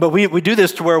 But we do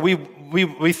this to where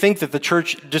we think that the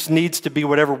church just needs to be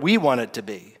whatever we want it to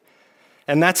be.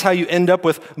 And that's how you end up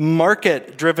with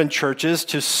market-driven churches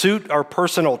to suit our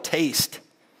personal taste.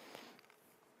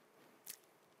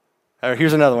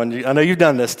 Here's another one. I know you've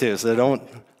done this too, so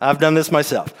I've done this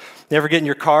myself. You ever get in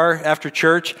your car after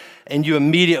church and you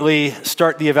immediately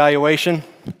start the evaluation?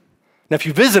 Now, if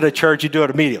you visit a church, you do it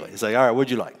immediately. It's like, all right, what'd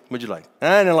you like? What'd you like?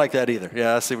 I didn't like that either.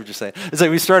 Yeah, I see what you're saying. It's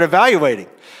like we start evaluating.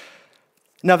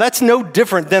 Now, that's no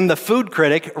different than the food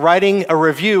critic writing a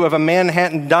review of a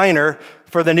Manhattan diner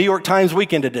for the New York Times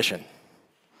Weekend Edition.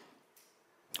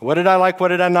 What did I like? What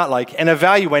did I not like? And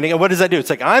evaluating. And what does that do? It's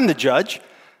like, I'm the judge.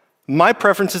 My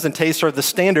preferences and tastes are the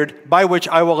standard by which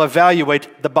I will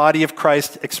evaluate the body of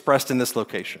Christ expressed in this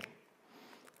location.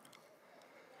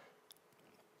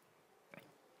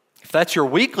 If that's your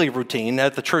weekly routine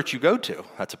at the church you go to,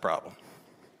 that's a problem.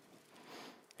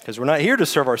 Because we're not here to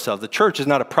serve ourselves. The church is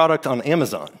not a product on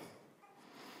Amazon.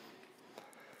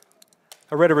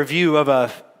 I read a review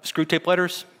of Screw Tape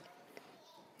Letters.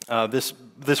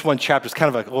 This one chapter is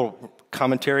kind of a little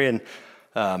commentary, and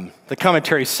the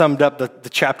commentary summed up the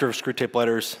chapter of Screw Tape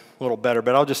Letters a little better,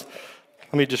 but let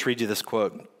me just read you this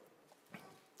quote.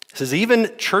 It says,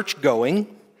 "Even church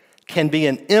going can be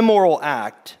an immoral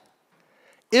act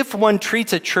if one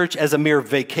treats a church as a mere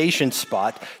vacation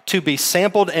spot to be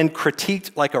sampled and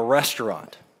critiqued like a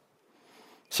restaurant."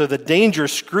 So the danger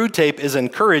Screw Tape is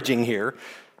encouraging here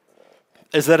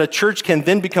is that a church can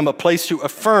then become a place to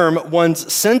affirm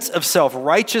one's sense of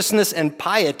self-righteousness and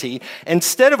piety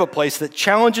instead of a place that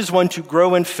challenges one to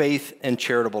grow in faith and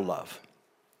charitable love.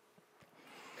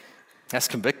 That's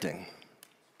convicting.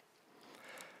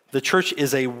 The church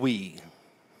is a we.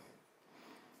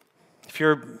 If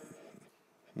you're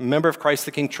a member of Christ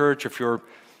the King Church, if you're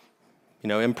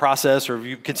in process, or if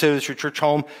you consider this your church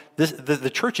home,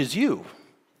 the church is you,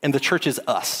 and the church is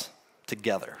us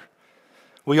together.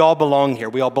 We all belong here.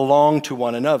 We all belong to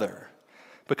one another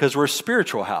because we're a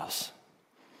spiritual house.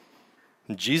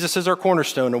 And Jesus is our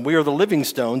cornerstone, and we are the living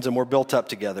stones, and we're built up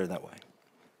together in that way.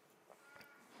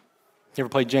 You ever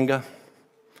played Jenga?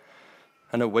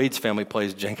 I know Wade's family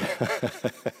plays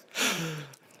Jenga.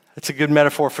 It's a good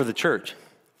metaphor for the church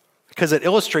because it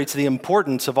illustrates the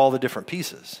importance of all the different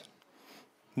pieces.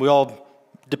 We all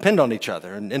depend on each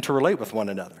other and interrelate with one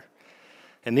another.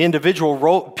 And the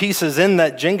individual pieces in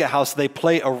that Jenga house, they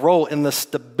play a role in the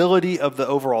stability of the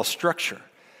overall structure.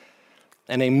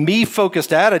 And a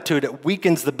me-focused attitude, it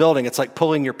weakens the building. It's like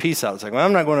pulling your piece out. It's like, well,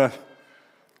 I'm not going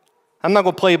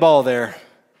to play ball there.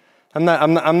 I'm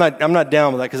not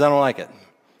down with that because I don't like it.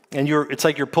 And it's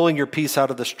like you're pulling your piece out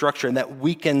of the structure, and that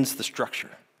weakens the structure.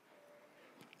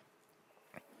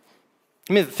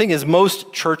 I mean, the thing is,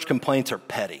 most church complaints are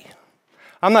petty.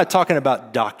 I'm not talking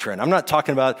about doctrine. I'm not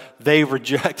talking about they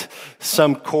reject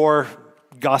some core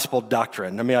gospel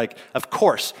doctrine. I mean, of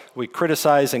course, we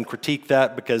criticize and critique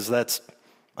that because that's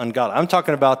ungodly. I'm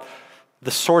talking about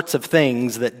the sorts of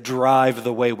things that drive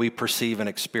the way we perceive and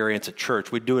experience a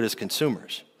church. We do it as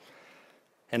consumers.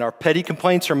 And our petty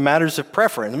complaints are matters of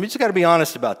preference. We just got to be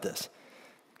honest about this.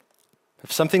 If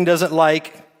there's something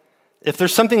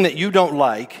that you don't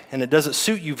like and it doesn't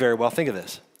suit you very well, think of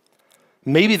this.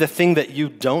 Maybe the thing that you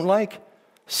don't like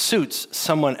suits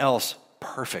someone else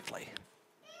perfectly.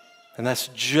 And that's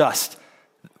just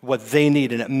what they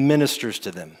need, and it ministers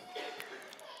to them.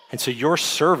 And so your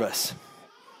service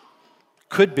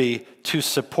could be to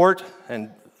support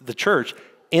the church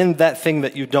in that thing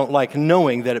that you don't like,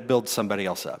 knowing that it builds somebody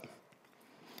else up.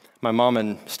 My mom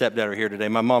and stepdad are here today.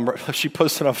 My mom, she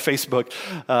posted on Facebook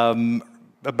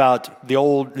about the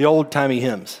old-timey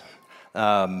hymns.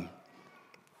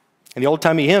 And the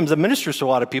old-timey hymns, it ministers to a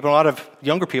lot of people. A lot of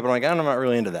younger people are like, I'm not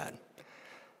really into that.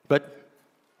 But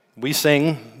we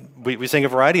sing a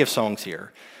variety of songs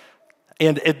here.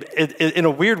 And it in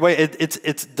a weird way,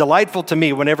 it's delightful to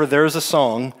me whenever there's a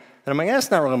song, and I'm like,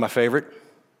 that's not really my favorite.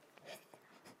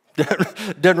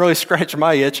 Doesn't really scratch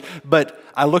my itch, but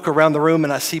I look around the room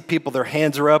and I see people, their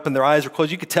hands are up and their eyes are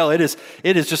closed. You could tell it is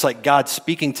just like God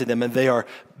speaking to them, and they are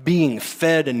being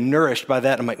fed and nourished by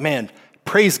that. I'm like, man,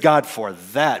 praise God for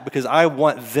that, because I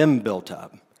want them built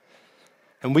up.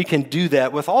 And we can do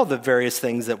that with all the various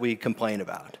things that we complain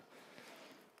about.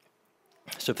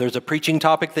 So if there's a preaching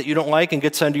topic that you don't like and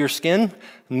gets under your skin,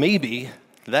 maybe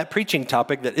that preaching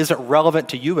topic that isn't relevant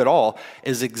to you at all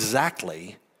is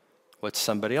exactly what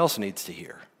somebody else needs to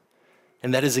hear.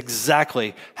 And that is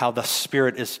exactly how the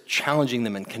Spirit is challenging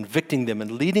them and convicting them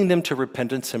and leading them to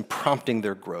repentance and prompting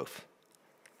their growth.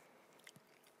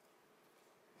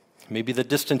 Maybe the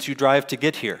distance you drive to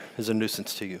get here is a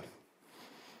nuisance to you.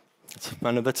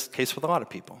 I know that's the case with a lot of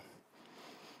people.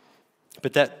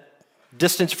 But that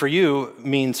distance for you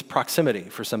means proximity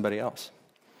for somebody else.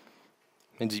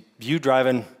 It means you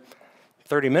driving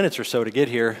 30 minutes or so to get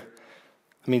here.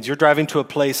 It means you're driving to a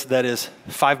place that is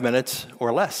 5 minutes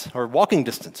or less, or walking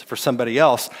distance for somebody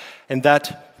else, and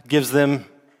that gives them,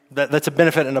 that's a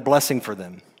benefit and a blessing for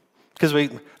them. Because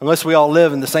unless we all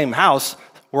live in the same house,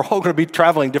 we're all going to be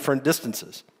traveling different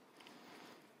distances.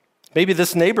 Maybe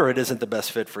this neighborhood isn't the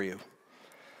best fit for you,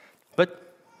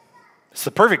 but it's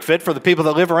the perfect fit for the people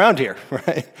that live around here,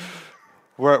 right?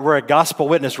 We're a gospel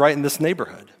witness right in this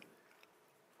neighborhood.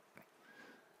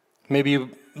 Maybe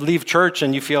you leave church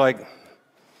and you feel like,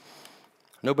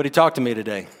 nobody talked to me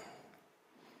today.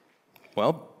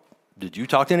 Well, did you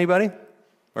talk to anybody?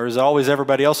 Or is it always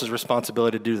everybody else's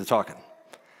responsibility to do the talking?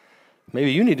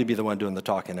 Maybe you need to be the one doing the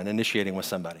talking and initiating with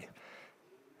somebody.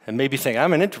 And maybe think,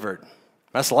 I'm an introvert.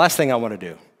 That's the last thing I want to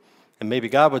do. And maybe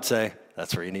God would say,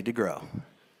 that's where you need to grow.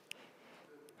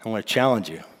 I want to challenge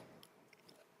you.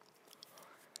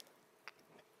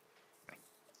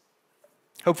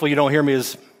 Hopefully you don't hear me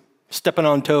as stepping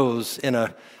on toes in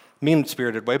a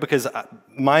mean-spirited way, because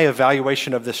my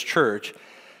evaluation of this church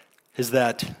is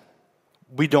that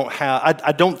we don't have,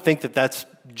 I don't think that that's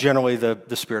generally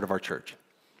the spirit of our church.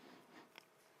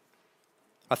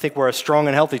 I think we're a strong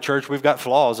and healthy church. We've got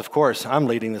flaws, of course. I'm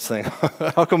leading this thing.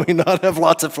 How can we not have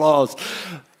lots of flaws?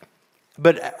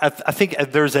 But I think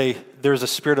there's a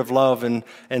spirit of love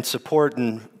and support,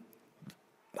 and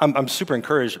I'm super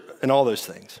encouraged in all those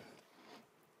things.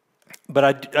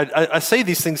 But I say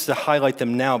these things to highlight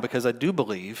them now because I do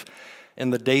believe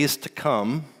in the days to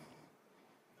come,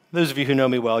 those of you who know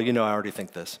me well, you know I already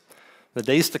think this. The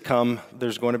days to come,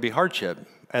 there's going to be hardship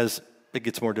as it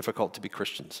gets more difficult to be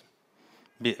Christians.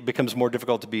 It becomes more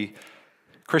difficult to be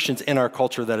Christians in our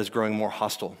culture that is growing more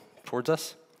hostile towards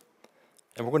us.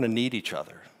 And we're going to need each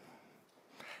other.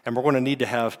 And we're going to need to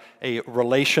have a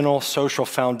relational, social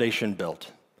foundation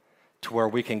built to where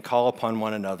we can call upon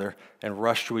one another and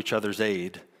rush to each other's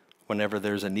aid whenever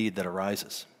there's a need that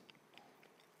arises.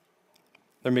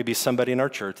 There may be somebody in our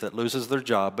church that loses their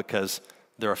job because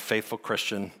they're a faithful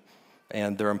Christian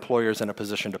and their employer's in a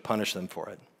position to punish them for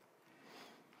it.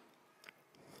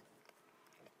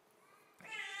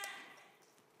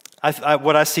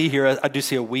 What I see here, I do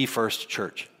see a we first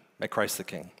church at Christ the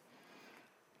King.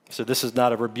 So this is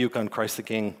not a rebuke on Christ the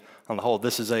King on the whole.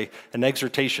 This is an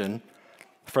exhortation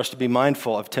for us to be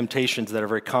mindful of temptations that are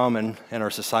very common in our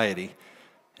society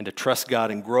and to trust God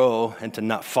and grow and to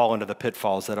not fall into the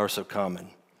pitfalls that are so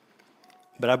common.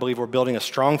 But I believe we're building a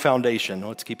strong foundation.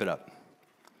 Let's keep it up.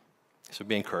 So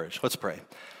be encouraged. Let's pray.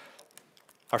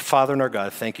 Our Father and our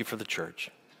God, thank you for the church.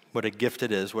 What a gift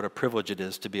it is, what a privilege it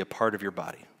is to be a part of your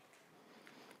body.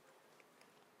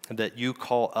 And that you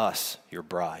call us your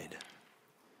bride.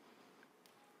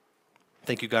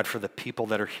 Thank you, God, for the people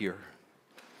that are here.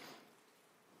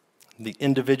 The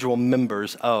individual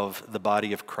members of the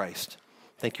body of Christ.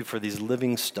 Thank you for these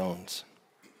living stones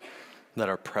that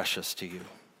are precious to you.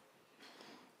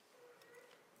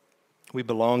 We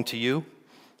belong to you.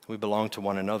 We belong to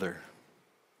one another.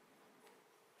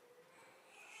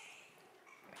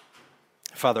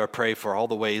 Father, I pray for all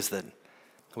the ways that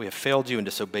we have failed you and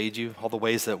disobeyed you, all the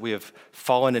ways that we have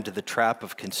fallen into the trap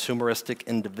of consumeristic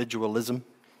individualism.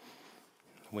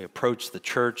 We approach the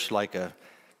church like a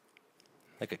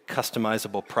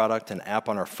customizable product, an app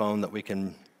on our phone that we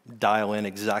can dial in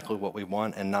exactly what we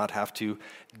want and not have to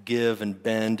give and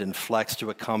bend and flex to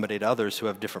accommodate others who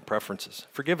have different preferences.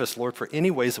 Forgive us, Lord, for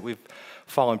any ways that we've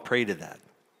fallen prey to that.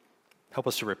 Help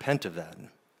us to repent of that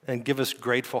and give us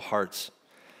grateful hearts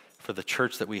for the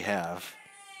church that we have.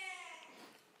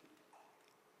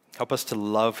 Help us to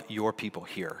love your people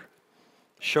here.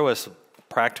 Show us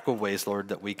practical ways, Lord,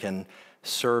 that we can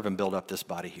serve and build up this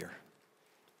body here.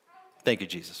 Thank you,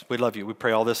 Jesus. We love you. We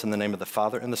pray all this in the name of the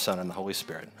Father, and the Son, and the Holy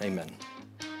Spirit. Amen.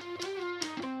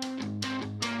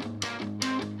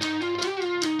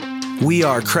 We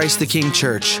are Christ the King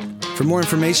Church. For more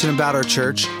information about our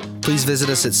church, please visit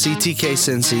us at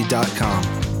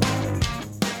ctkcincy.com.